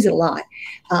user, but I use it a lot.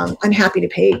 I'm happy to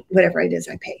pay whatever it is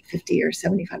I pay, $50 or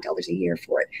 $75 a year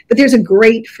for it. But there's a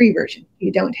great free version.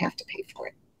 You don't have to pay for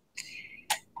it.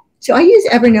 So I use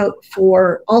Evernote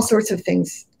for all sorts of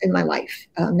things in my life,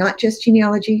 not just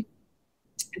genealogy,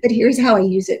 but here's how I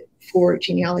use it for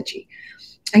genealogy.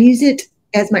 I use it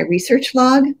as my research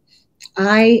log.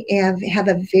 I have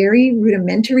a very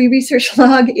rudimentary research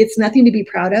log. It's nothing to be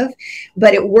proud of,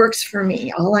 but it works for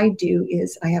me. All I do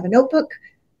is I have a notebook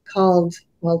called,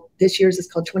 well, this year's is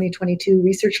called 2022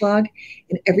 Research Log.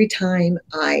 And every time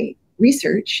I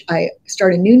research, I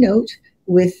start a new note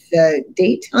with the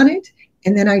date on it,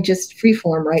 and then I just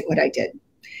freeform write what I did.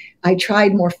 I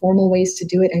tried more formal ways to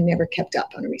do it. I never kept up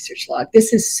on a research log.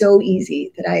 This is so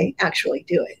easy that I actually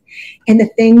do it. And the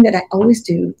thing that I always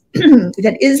do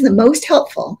that is the most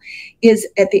helpful is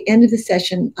at the end of the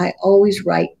session, I always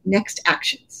write next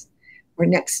actions or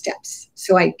next steps.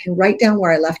 So I can write down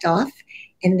where I left off.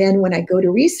 And then when I go to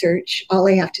research, all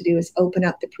I have to do is open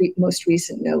up the most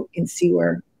recent note and see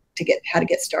how to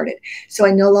get started. So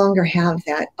I no longer have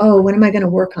that, oh, what am I going to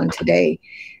work on today?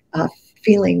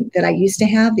 Feeling that I used to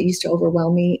have that used to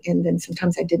overwhelm me. And then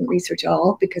sometimes I didn't research at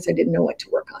all because I didn't know what to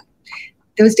work on.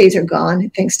 Those days are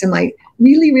gone thanks to my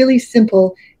really, really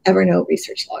simple Evernote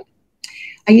research log.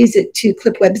 I use it to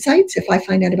clip websites. If I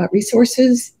find out about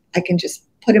resources, I can just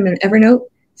put them in Evernote.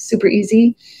 Super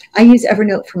easy. I use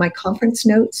Evernote for my conference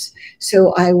notes.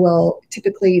 So I will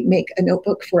typically make a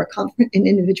notebook for an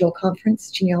individual conference,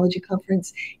 genealogy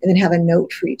conference, and then have a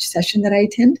note for each session that I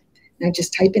attend. And I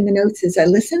just type in the notes as I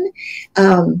listen.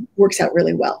 Works out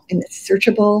really well. And it's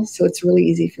searchable, so it's really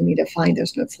easy for me to find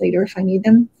those notes later if I need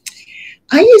them.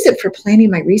 I use it for planning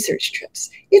my research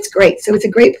trips. It's great. So it's a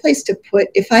great place to put,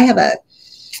 if I have a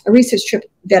research trip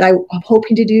that I'm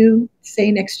hoping to do,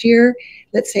 say next year,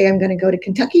 let's say I'm going to go to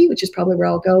Kentucky, which is probably where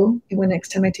I'll go when next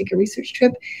time I take a research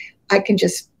trip, I can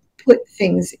just put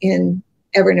things in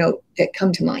Evernote that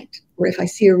come to mind. Or if I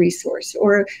see a resource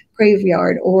or a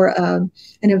graveyard or an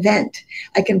event,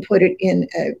 I can put it in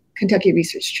a Kentucky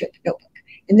research trip notebook.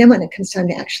 And then when it comes time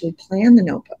to actually plan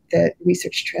the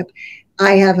research trip,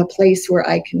 I have a place where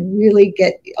I can really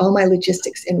get all my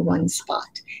logistics in one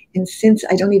spot. And since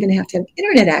I don't even have to have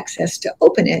internet access to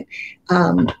open it,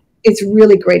 it's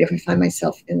really great if I find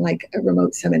myself in like a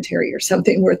remote cemetery or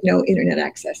something with no internet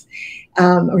access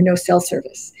or no cell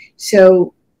service.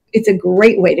 So it's a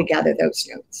great way to gather those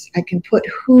notes. I can put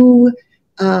who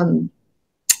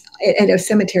at a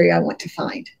cemetery I want to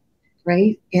find,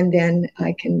 right? And then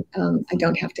I can, I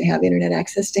don't have to have internet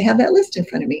access to have that list in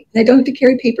front of me. And I don't have to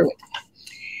carry paper with me.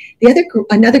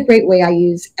 Another great way I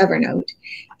use Evernote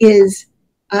is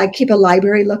I keep a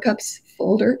library lookups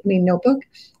notebook.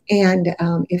 And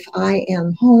if I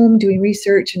am home doing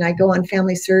research and I go on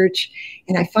Family Search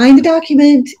and I find the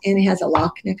document and it has a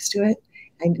lock next to it,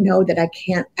 I know that I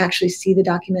can't actually see the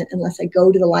document unless I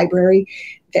go to the library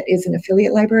that is an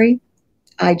affiliate library.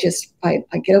 I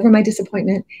get over my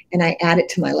disappointment and I add it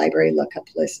to my library lookup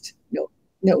list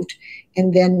note.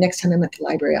 And then next time I'm at the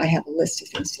library, I have a list of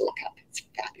things to look up. It's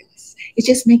fabulous. It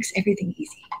just makes everything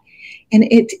easy. And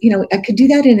I could do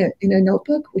that in a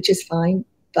notebook, which is fine,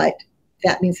 but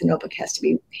that means the notebook has to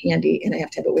be handy and I have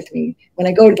to have it with me when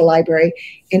I go to the library.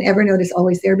 And Evernote is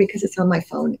always there because it's on my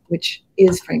phone, which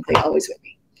is frankly always with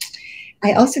me.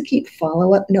 I also keep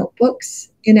follow-up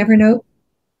notebooks in Evernote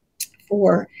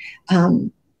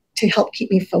to help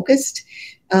keep me focused.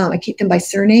 I keep them by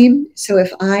surname. So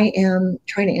if I am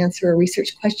trying to answer a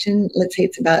research question, let's say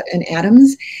it's about an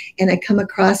Adams, and I come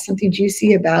across something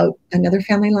juicy about another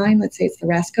family line, let's say it's the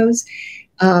Rascos,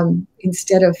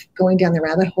 instead of going down the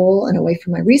rabbit hole and away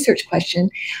from my research question,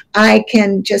 I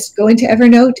can just go into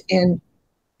Evernote and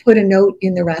put a note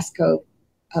in the Rasco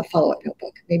follow-up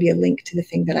notebook, maybe a link to the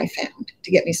thing that I found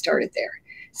to get me started there.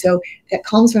 So that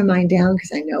calms my mind down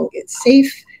because I know it's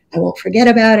safe, I won't forget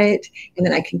about it, and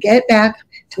then I can get back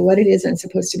to what it is I'm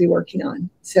supposed to be working on.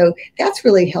 So that's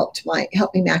really helped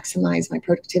me maximize my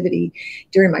productivity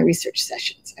during my research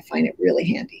sessions. I find it really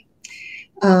handy.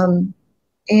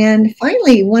 And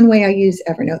finally, one way I use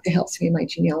Evernote that helps me in my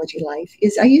genealogy life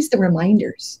is I use the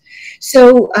reminders.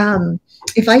 So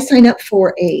if I sign up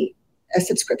for a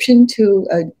subscription to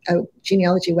a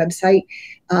genealogy website,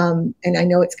 and I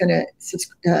know it's going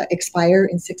to expire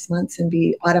in 6 months and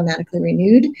be automatically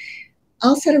renewed,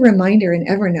 I'll set a reminder in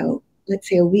Evernote, let's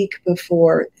say a week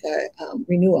before the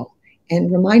renewal,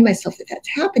 and remind myself that that's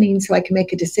happening so I can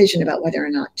make a decision about whether or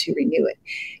not to renew it.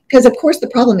 Because of course the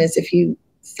problem is if you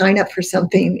sign up for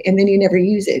something and then you never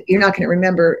use it, you're not going to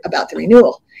remember about the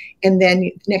renewal. And then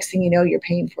next thing you know, you're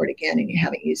paying for it again and you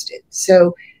haven't used it.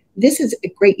 So this is a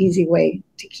great, easy way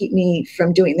to keep me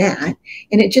from doing that.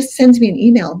 And it just sends me an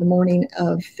email the morning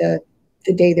of the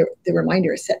day the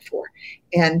reminder is set for.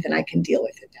 And then I can deal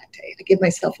with it that day. I give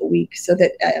myself a week so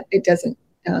that it doesn't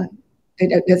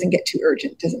get too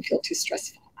urgent, doesn't feel too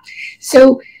stressful.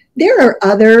 So there are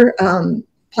other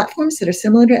platforms that are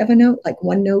similar to Evernote, like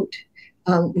OneNote,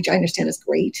 which I understand is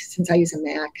great. Since I use a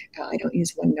Mac, I don't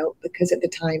use OneNote because at the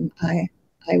time I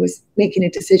I was making a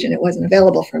decision. It wasn't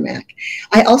available for Mac.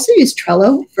 I also use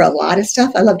Trello for a lot of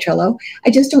stuff. I love Trello. I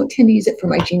just don't tend to use it for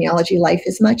my genealogy life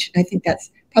as much. I think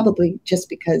that's probably just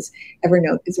because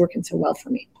Evernote is working so well for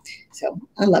me. So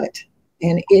I love it.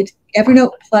 And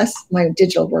Evernote plus my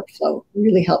digital workflow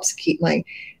really helps keep me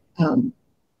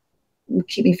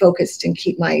focused and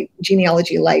keep my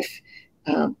genealogy life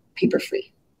paper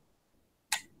free.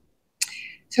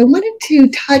 So I wanted to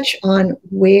touch on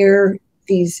where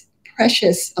these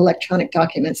precious electronic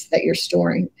documents that you're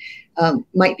storing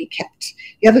might be kept.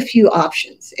 You have a few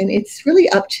options, and it's really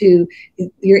up to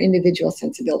your individual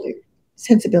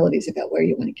sensibilities about where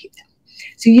you want to keep them.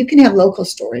 So you can have local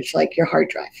storage, like your hard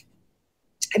drive,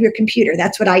 have your computer.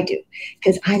 That's what I do,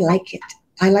 because I like it.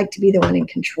 I like to be the one in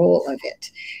control of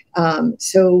it.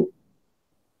 So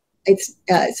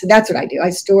that's what I do. I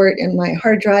store it in my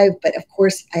hard drive, but of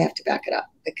course I have to back it up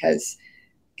because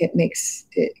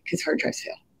hard drives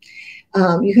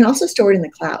fail. You can also store it in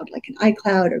the cloud, like an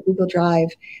iCloud or Google Drive,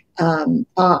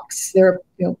 Box. There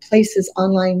are places,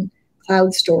 online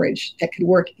cloud storage that could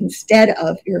work instead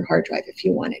of your hard drive if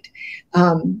you wanted.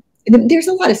 It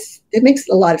makes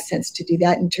a lot of sense to do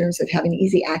that in terms of having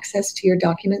easy access to your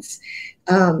documents.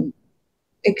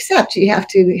 Except you have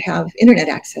to have internet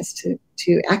access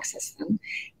to access them,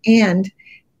 and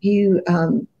you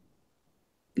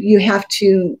have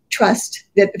to trust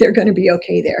that they're going to be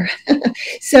okay there.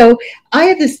 So I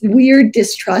have this weird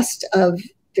distrust of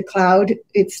the cloud.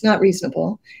 It's not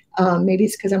reasonable. Maybe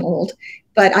it's because I'm old,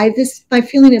 but my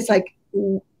feeling is like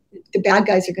the bad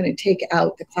guys are going to take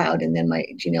out the cloud, and then my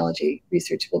genealogy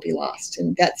research will be lost,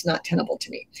 and that's not tenable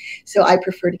to me. So I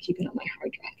prefer to keep it on my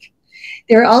hard drive.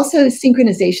 There are also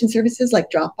synchronization services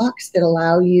like Dropbox that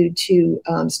allow you to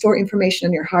store information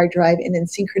on your hard drive and then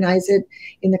synchronize it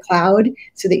in the cloud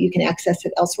so that you can access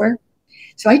it elsewhere.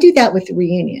 So I do that with the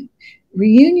Reunion.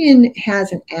 Reunion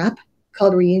has an app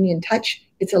called Reunion Touch.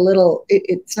 It's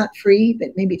it's not free, but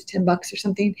maybe it's $10 or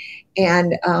something.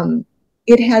 And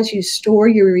it has you store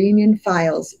your Reunion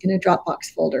files in a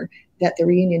Dropbox folder that the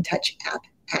Reunion Touch app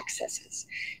accesses.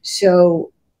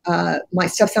 So my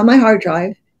stuff's on my hard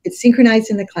drive. It's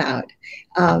synchronized in the cloud,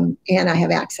 and I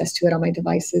have access to it on my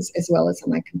devices as well as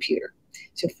on my computer.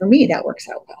 So for me, that works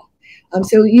out well.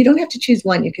 So you don't have to choose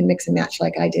one. You can mix and match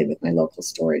like I did with my local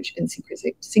storage and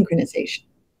synchronization.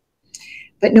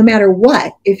 But no matter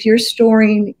what, if you're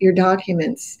storing your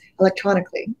documents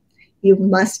electronically, you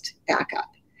must back up.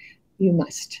 You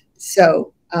must.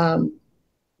 So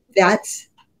that's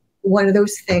one of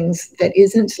those things that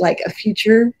isn't like a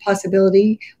future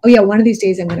possibility. Oh yeah, one of these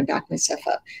days I'm going to back my stuff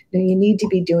up. No, you need to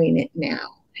be doing it now.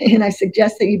 And I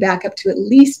suggest that you back up to at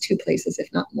least 2 places,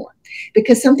 if not more,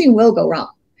 because something will go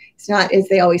wrong. It's not, as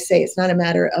they always say, it's not a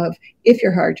matter of if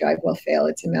your hard drive will fail.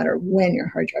 It's a matter of when your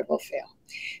hard drive will fail.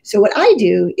 So what I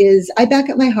do is I back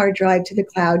up my hard drive to the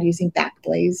cloud using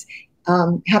Backblaze.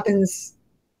 Happens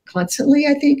constantly,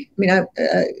 I think. I mean,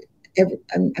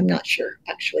 I'm not sure,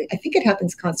 actually. I think it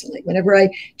happens constantly. Whenever I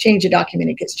change a document,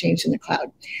 it gets changed in the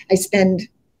cloud. I spend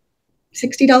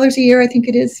 $60 a year, I think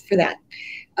it is, for that.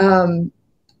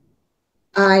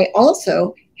 I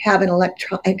also have an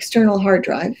external hard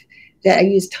drive that I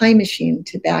use Time Machine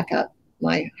to back up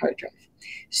my hard drive.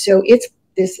 So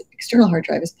this external hard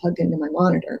drive is plugged into my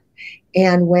monitor.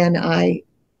 And when I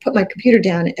put my computer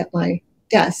down at my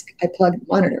desk, I plug the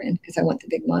monitor in because I want the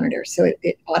big monitor. So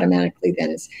it automatically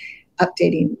then is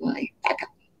updating my backup.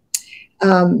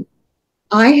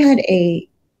 I had a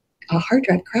hard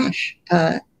drive crash.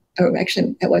 Or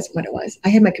actually, that wasn't what it was. I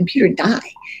had my computer die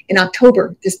in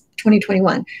October, this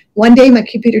 2021. One day, my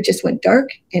computer just went dark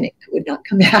and it would not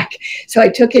come back. So I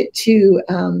took it to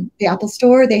the Apple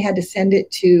store. They had to send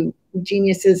it to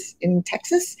Geniuses in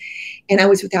Texas. And I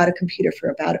was without a computer for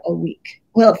about a week.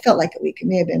 Well, it felt like a week. It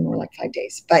may have been more like 5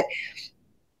 days. But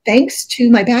thanks to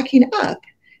my backing up,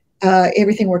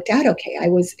 everything worked out okay. I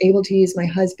was able to use my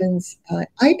husband's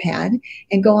iPad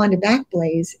and go on to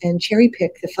Backblaze and cherry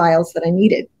pick the files that I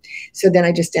needed. So then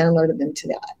I just downloaded them to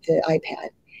the iPad.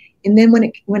 And then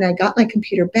when I got my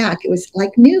computer back, it was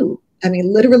like new. I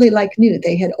mean, literally like new.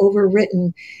 They had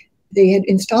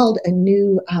installed a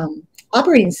new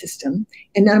operating system,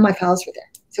 and none of my files were there.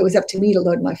 So it was up to me to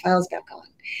load my files back on.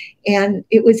 And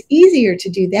it was easier to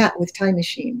do that with Time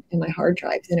Machine in my hard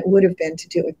drive than it would have been to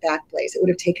do it with Backblaze. It would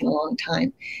have taken a long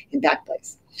time in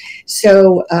Backblaze.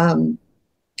 So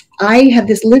I have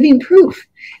this living proof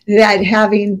that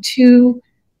having 2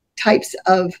 types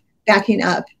of backing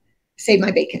up saved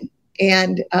my bacon.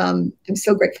 And I'm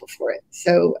so grateful for it.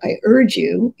 So I urge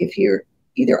you, if you're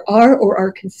either are or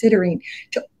are considering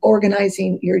to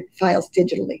organizing your files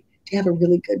digitally, to have a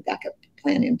really good backup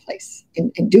plan in place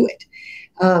and do it.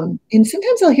 And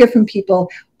sometimes I'll hear from people,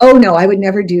 oh no, I would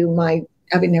never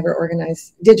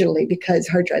organize digitally because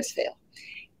hard drives fail.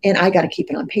 And I got to keep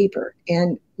it on paper.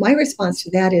 And my response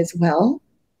to that is, well,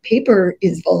 paper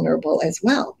is vulnerable as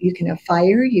well. You can have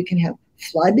fire, you can have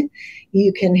flood,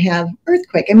 you can have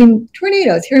earthquake. I mean,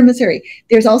 tornadoes here in Missouri.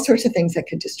 There's all sorts of things that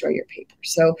could destroy your paper.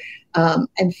 So,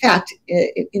 in fact,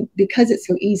 because it's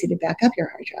so easy to back up your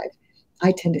hard drive,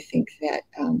 I tend to think that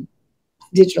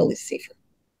digital is safer.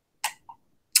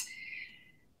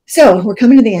 So we're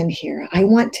coming to the end here. I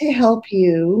want to help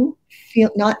you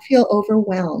not feel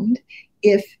overwhelmed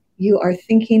if you are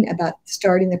thinking about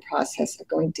starting the process of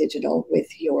going digital with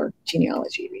your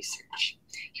genealogy research.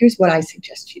 Here's what I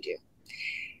suggest you do.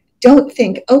 Don't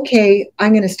think, okay,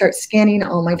 I'm going to start scanning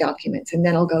all my documents and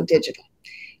then I'll go digital.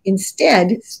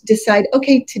 Instead, decide,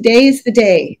 okay, today is the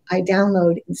day I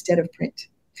download instead of print.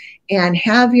 And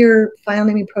have your file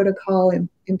naming protocol in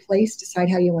place. Decide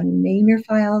how you want to name your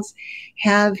files.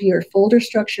 Have your folder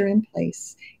structure in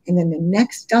place. And then the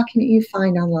next document you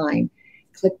find online,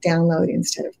 click download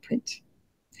instead of print.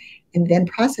 And then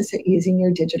process it using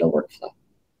your digital workflow.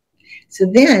 So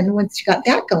then, once you got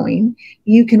that going,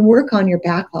 you can work on your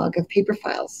backlog of paper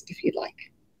files if you'd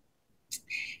like.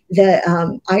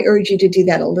 I urge you to do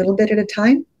that a little bit at a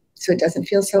time so it doesn't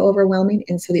feel so overwhelming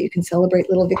and so that you can celebrate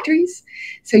little victories.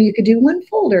 So you could do one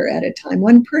folder at a time,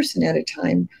 one person at a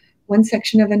time, one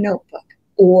section of a notebook.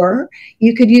 Or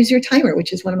you could use your timer,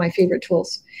 which is one of my favorite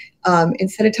tools.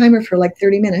 Set a timer for like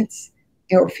 30 minutes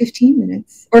or 15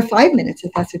 minutes or 5 minutes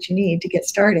if that's what you need to get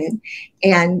started,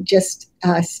 and just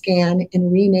scan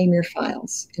and rename your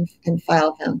files and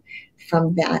file them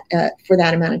from that for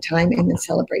that amount of time, and then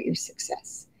celebrate your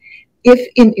success. If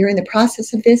you're in the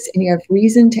process of this and you have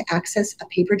reason to access a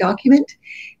paper document,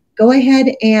 go ahead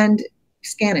and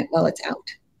scan it while it's out,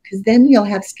 because then you'll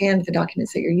have scanned the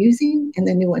documents that you're using and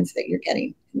the new ones that you're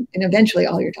getting, and eventually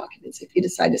all your documents if you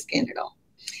decide to scan it all.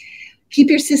 Keep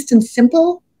your system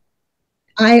simple.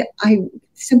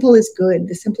 Simple is good.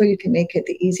 The simpler you can make it,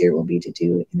 the easier it will be to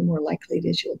do, and the more likely it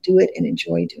is you'll do it and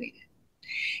enjoy doing it.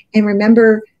 And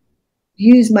remember,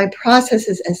 use my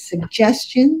processes as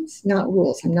suggestions, not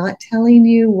rules. I'm not telling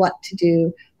you what to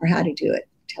do or how to do it.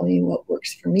 I'm telling you what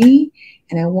works for me,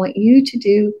 and I want you to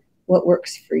do what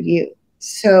works for you.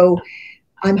 So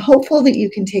I'm hopeful that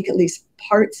you can take at least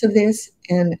parts of this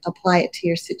and apply it to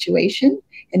your situation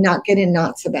and not get in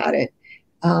knots about it.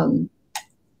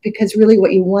 Because really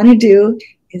what you want to do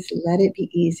is let it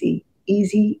be easy.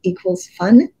 Easy equals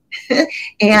fun.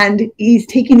 And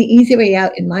taking the easy way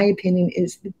out, in my opinion,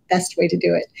 is the best way to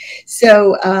do it.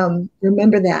 So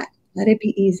remember that. Let it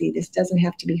be easy. This doesn't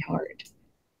have to be hard.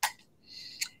 I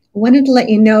wanted to let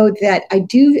you know that I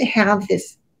do have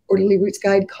this Orderly Roots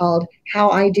guide called How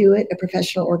I Do It, a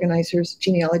Professional Organizer's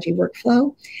Genealogy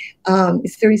Workflow.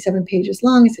 It's 37 pages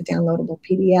long. It's a downloadable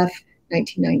PDF,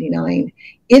 $19.99.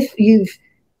 If you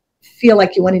feel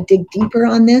like you want to dig deeper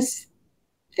on this,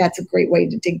 that's a great way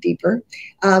to dig deeper.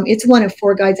 It's one of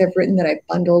 4 guides I've written that I've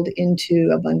bundled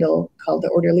into a bundle called the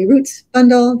Orderly Roots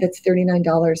bundle. That's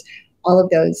 $39. All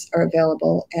of those are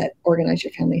available at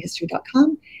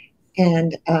organizeyourfamilyhistory.com.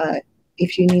 And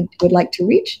if you would like to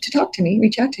reach out to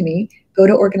me, go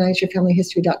to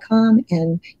organizeyourfamilyhistory.com,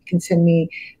 and you can send me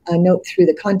a note through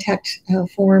the contact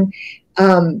form.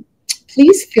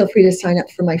 Please feel free to sign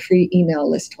up for my free email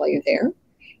list while you're there.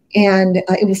 And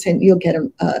it will you'll get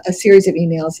a series of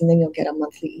emails, and then you'll get a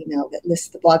monthly email that lists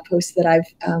the blog posts that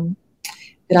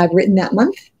I've written that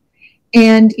month.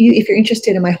 And if you're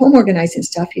interested in my home organizing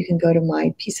stuff, you can go to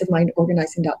my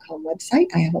peaceofmindorganizing.com website.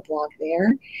 I have a blog there.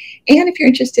 And if you're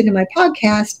interested in my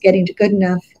podcast, Getting to Good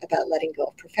Enough, about letting go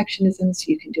of perfectionism so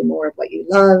you can do more of what you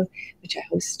love, which I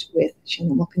host with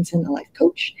Shannon Wilkinson, a life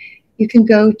coach, you can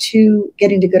go to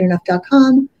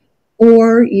gettingtogoodenough.com,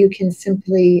 or you can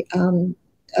simply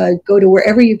go to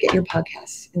wherever you get your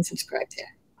podcasts and subscribe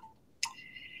there.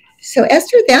 So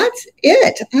Esther, that's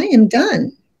it. I am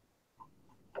done.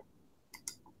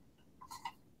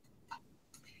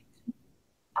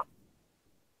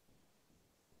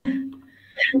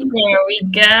 There we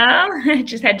go. I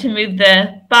just had to move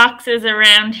the boxes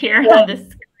around here on the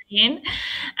screen.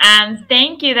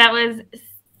 Thank you. That was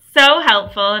so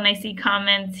helpful. And I see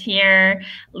comments here.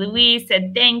 Louise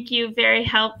said, thank you. Very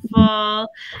helpful.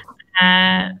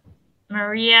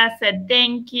 Maria said,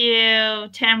 thank you.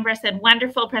 Tambra said,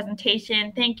 wonderful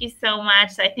presentation. Thank you so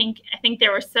much. I think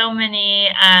there were so many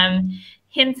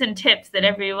hints and tips that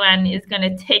everyone is going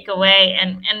to take away.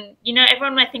 And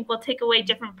everyone, I think, will take away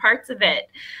different parts of it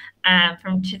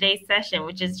from today's session,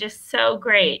 which is just so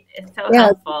great. It's so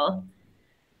helpful.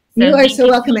 So you are so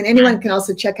welcome. So and anyone can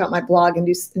also check out my blog and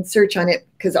search on it,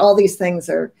 because all these things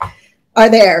are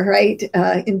there, right?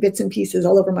 In bits and pieces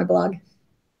all over my blog.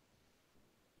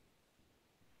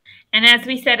 And as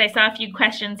we said, I saw a few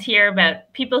questions here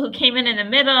about people who came in the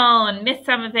middle and missed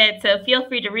some of it. So feel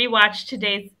free to rewatch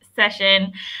today's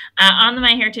session on the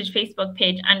MyHeritage Facebook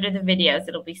page under the videos.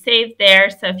 It'll be saved there.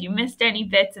 So if you missed any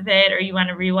bits of it or you want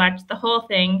to rewatch the whole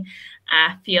thing,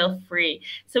 feel free.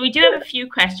 So we do have a few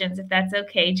questions, if that's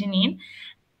okay, Janine,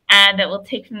 that we'll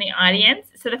take from the audience.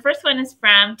 So the first one is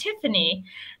from Tiffany.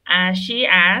 She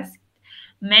asked,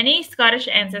 many Scottish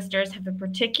ancestors have a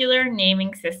particular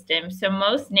naming system, so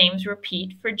most names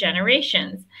repeat for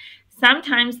generations.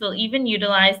 Sometimes they'll even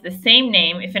utilize the same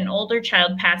name if an older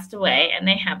child passed away and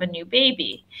they have a new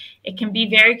baby. It can be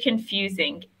very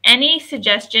confusing. Any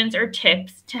suggestions or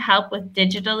tips to help with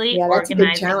digitally organizing? Yeah, that's a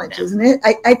big challenge, isn't it?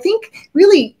 I think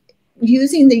really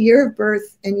using the year of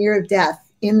birth and year of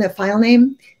death in the file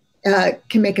name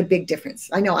can make a big difference.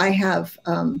 I know I have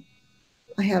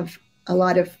a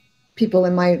lot of people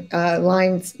in my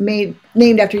lines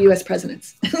named after U.S.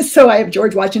 presidents. So I have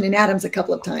George Washington Adams a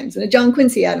couple of times and a John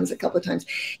Quincy Adams a couple of times.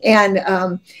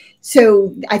 And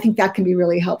so I think that can be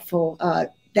really helpful.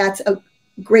 That's a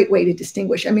great way to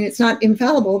distinguish. I mean, it's not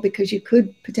infallible because you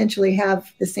could potentially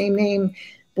have the same name,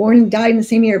 born and died in the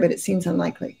same year, but it seems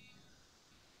unlikely.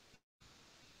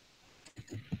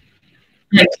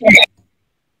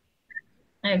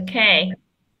 Okay.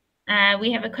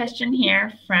 We have a question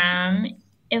here from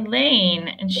Elaine,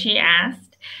 and she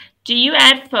asked, do you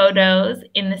add photos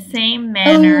in the same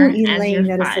manner as your files? Elaine,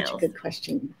 that is such a good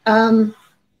question.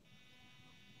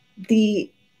 The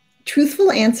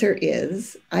truthful answer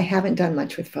is I haven't done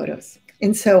much with photos.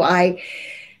 And so I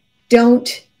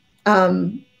don't,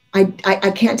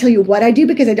 I can't tell you what I do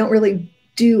because I don't really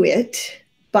do it,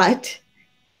 but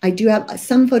I do have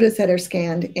some photos that are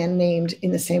scanned and named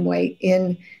in the same way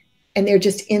and they're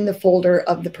just in the folder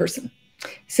of the person.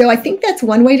 So I think that's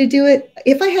one way to do it.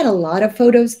 If I had a lot of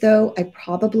photos, though, I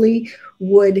probably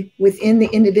would, within the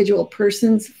individual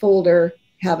person's folder,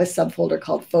 have a subfolder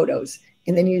called photos,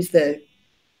 and then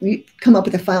come up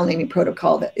with a file naming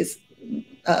protocol that is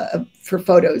for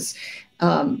photos,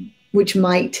 which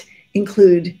might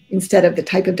include, instead of the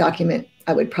type of document,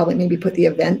 I would probably maybe put the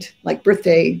event, like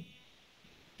birthday,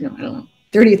 I don't know,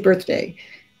 30th birthday,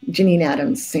 Janine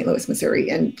Adams, St. Louis,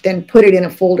 Missouri, and then put it in a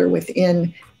folder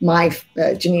within my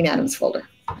Janine Adams folder.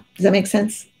 Does that make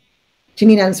sense?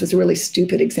 Janine Adams was a really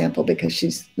stupid example because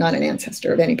she's not an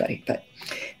ancestor of anybody, but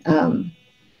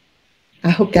I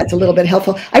hope that's a little bit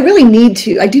helpful. I really need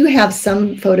to. I do have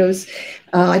some photos.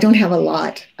 I don't have a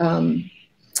lot,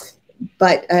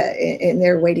 but and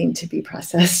they're waiting to be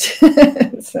processed.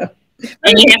 So.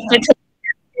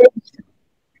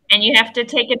 And you have to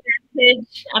take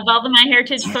advantage of all the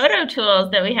MyHeritage photo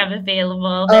tools that we have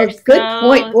available. Oh, good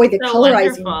point. Boy, the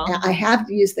colorizing. Wonderful. I have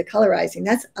to use the colorizing.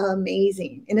 That's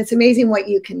amazing. And it's amazing what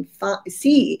you can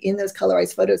see in those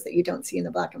colorized photos that you don't see in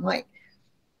the black and white.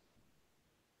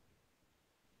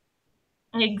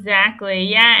 Exactly.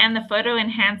 Yeah. And the photo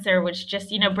enhancer, which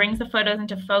just, brings the photos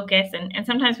into focus. And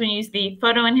sometimes when you use the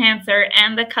photo enhancer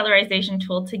and the colorization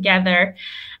tool together,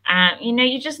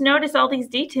 you just notice all these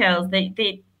details that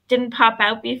they didn't pop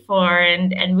out before.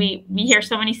 And we hear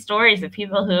so many stories of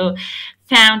people who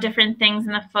found different things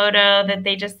in the photo that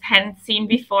they just hadn't seen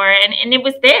before. And it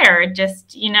was there.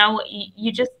 Just,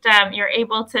 you just, you're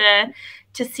able to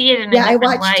see it in a different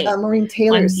light. Yeah, I watched Maureen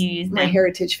Taylor's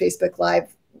MyHeritage Facebook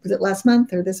Live. Was it last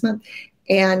month or this month?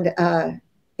 And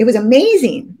it was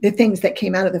amazing, the things that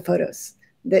came out of the photos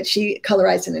that she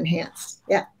colorized and enhanced.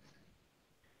 Yeah.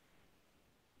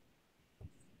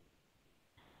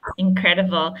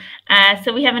 Incredible.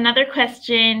 So we have another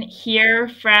question here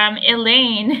from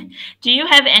Elaine. Do you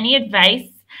have any advice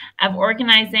of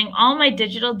organizing all my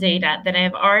digital data that I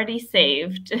have already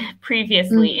saved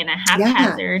previously in a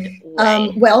haphazard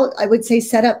way? Well, I would say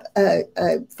set up a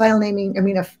file naming,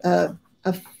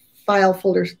 a file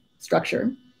folder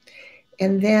structure,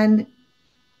 and then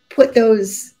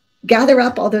gather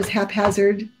up all those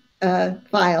haphazard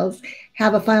files,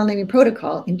 have a file naming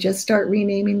protocol, and just start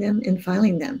renaming them and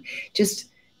filing them, just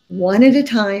one at a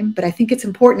time. But I think it's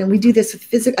important, and we do this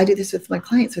with I do this with my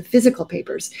clients with physical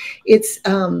papers. It's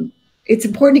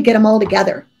important to get them all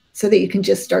together so that you can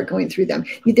just start going through them.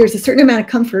 There's a certain amount of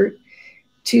comfort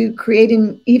to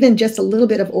creating even just a little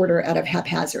bit of order out of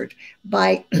haphazard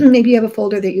by maybe you have a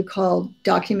folder that you call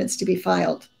documents to be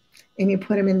filed, and you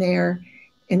put them in there,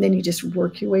 and then you just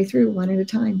work your way through one at a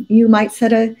time. You might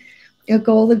set a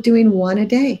goal of doing one a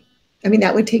day, I mean,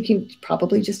 that would take you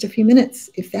probably just a few minutes,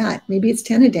 if that. Maybe it's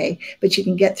 10 a day, but you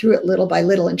can get through it little by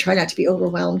little and try not to be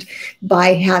overwhelmed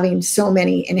by having so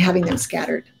many and having them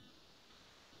scattered.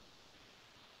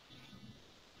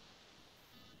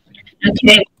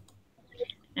 Okay.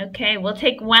 Okay, we'll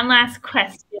take one last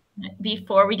question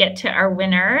before we get to our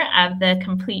winner of the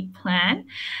complete plan.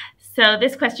 So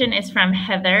this question is from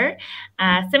Heather,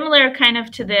 similar kind of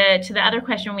to the other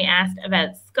question we asked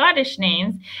about Scottish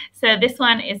names. So this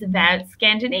one is about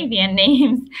Scandinavian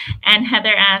names, and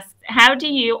Heather asks, how do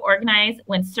you organize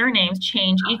when surnames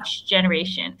change each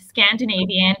generation?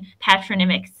 Scandinavian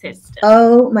patronymic system.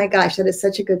 Oh my gosh, that is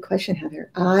such a good question, Heather.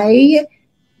 I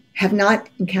have not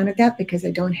encountered that because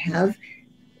I don't have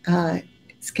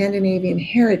Scandinavian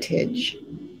heritage.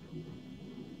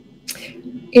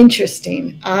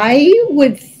 Interesting. I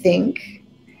would think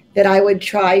that I would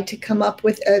try to come up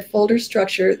with a folder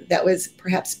structure that was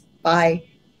perhaps by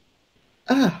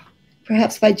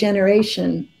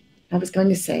generation, I was going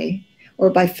to say, or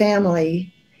by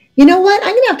family. You know what?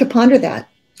 I'm going to have to ponder that.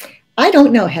 I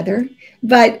don't know, Heather,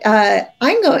 but I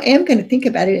am going to think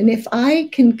about it. And if I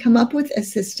can come up with a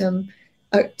system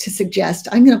to suggest,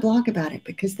 I'm going to blog about it,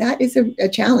 because that is a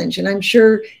challenge. And I'm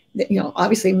sure that,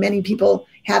 obviously many people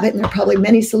have it, and there are probably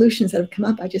many solutions that have come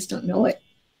up. I just don't know it.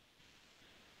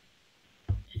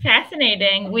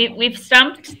 Fascinating. We've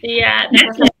stumped the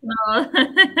national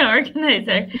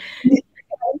organizer.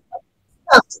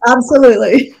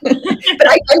 Absolutely. But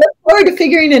I look forward to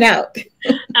figuring it out.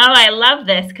 Oh, I love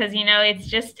this, because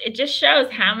it just shows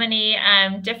how many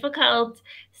difficult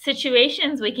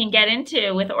situations we can get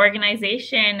into with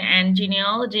organization and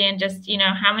genealogy, and just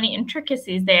how many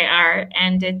intricacies they are,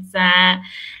 and it's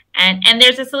and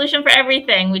there's a solution for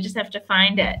everything. We just have to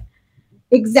find it.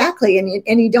 Exactly.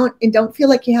 And you don't feel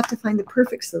like you have to find the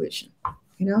perfect solution.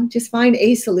 Just find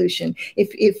a solution.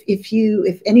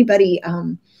 If anybody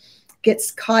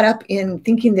gets caught up in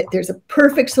thinking that there's a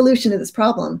perfect solution to this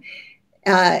problem,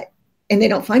 and they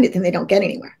don't find it, then they don't get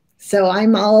anywhere. So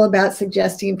I'm all about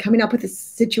suggesting coming up with a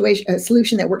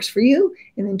solution that works for you,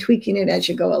 and then tweaking it as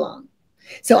you go along.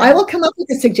 So I will come up with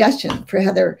a suggestion for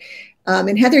Heather.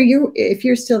 And Heather, if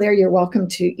you're still there, you're welcome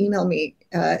to email me,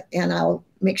 and I'll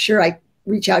make sure I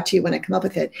reach out to you when I come up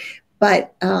with it.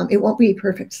 But it won't be a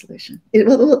perfect solution.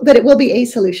 But it will be a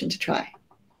solution to try.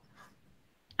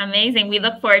 Amazing. We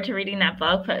look forward to reading that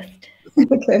blog post.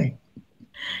 Okay.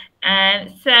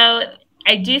 So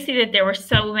I do see that there were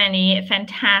so many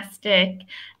fantastic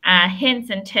hints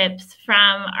and tips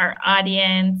from our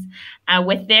audience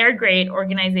with their great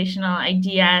organizational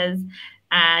ideas.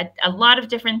 A lot of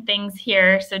different things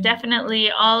here. So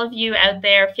definitely all of you out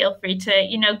there, feel free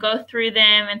to, go through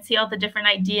them and see all the different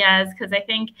ideas, because I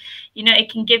think,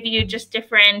 it can give you just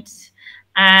different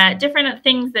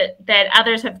things that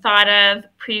others have thought of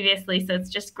previously. So it's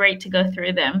just great to go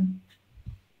through them.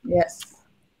 Yes.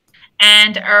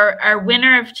 And our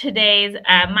winner of today's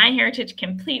MyHeritage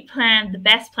Complete Plan, the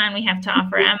best plan we have to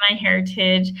offer at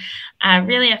MyHeritage,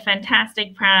 really a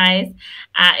fantastic prize.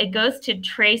 It goes to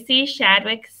Tracy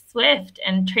Shadwick Swift.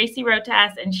 And Tracy wrote to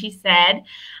us and she said,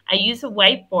 I use a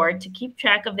whiteboard to keep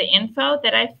track of the info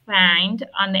that I find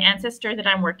on the ancestor that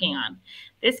I'm working on.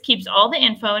 This keeps all the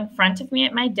info in front of me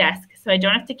at my desk, so I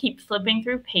don't have to keep flipping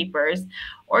through papers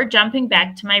or jumping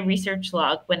back to my research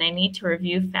log when I need to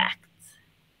review facts.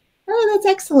 Oh, that's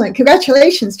excellent.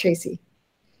 Congratulations, Tracy.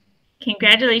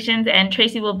 Congratulations, and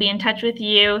Tracy will be in touch with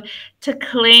you to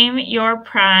claim your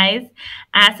prize.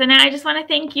 So now I just want to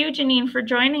thank you, Janine, for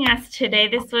joining us today.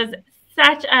 This was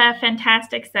such a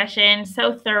fantastic session,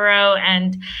 so thorough,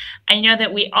 and I know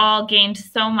that we all gained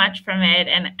so much from it.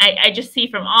 And I just see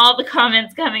from all the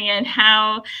comments coming in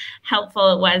how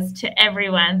helpful it was to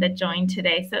everyone that joined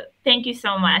today. So thank you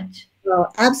so much.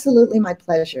 Well, absolutely my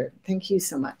pleasure. Thank you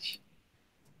so much.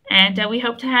 And we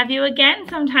hope to have you again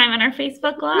sometime on our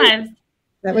Facebook Lives.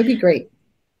 That would be great.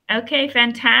 Okay,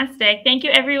 fantastic. Thank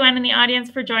you, everyone in the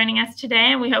audience, for joining us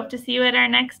today, and we hope to see you at our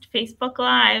next Facebook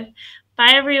Live.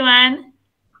 Bye, everyone.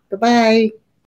 Bye-bye.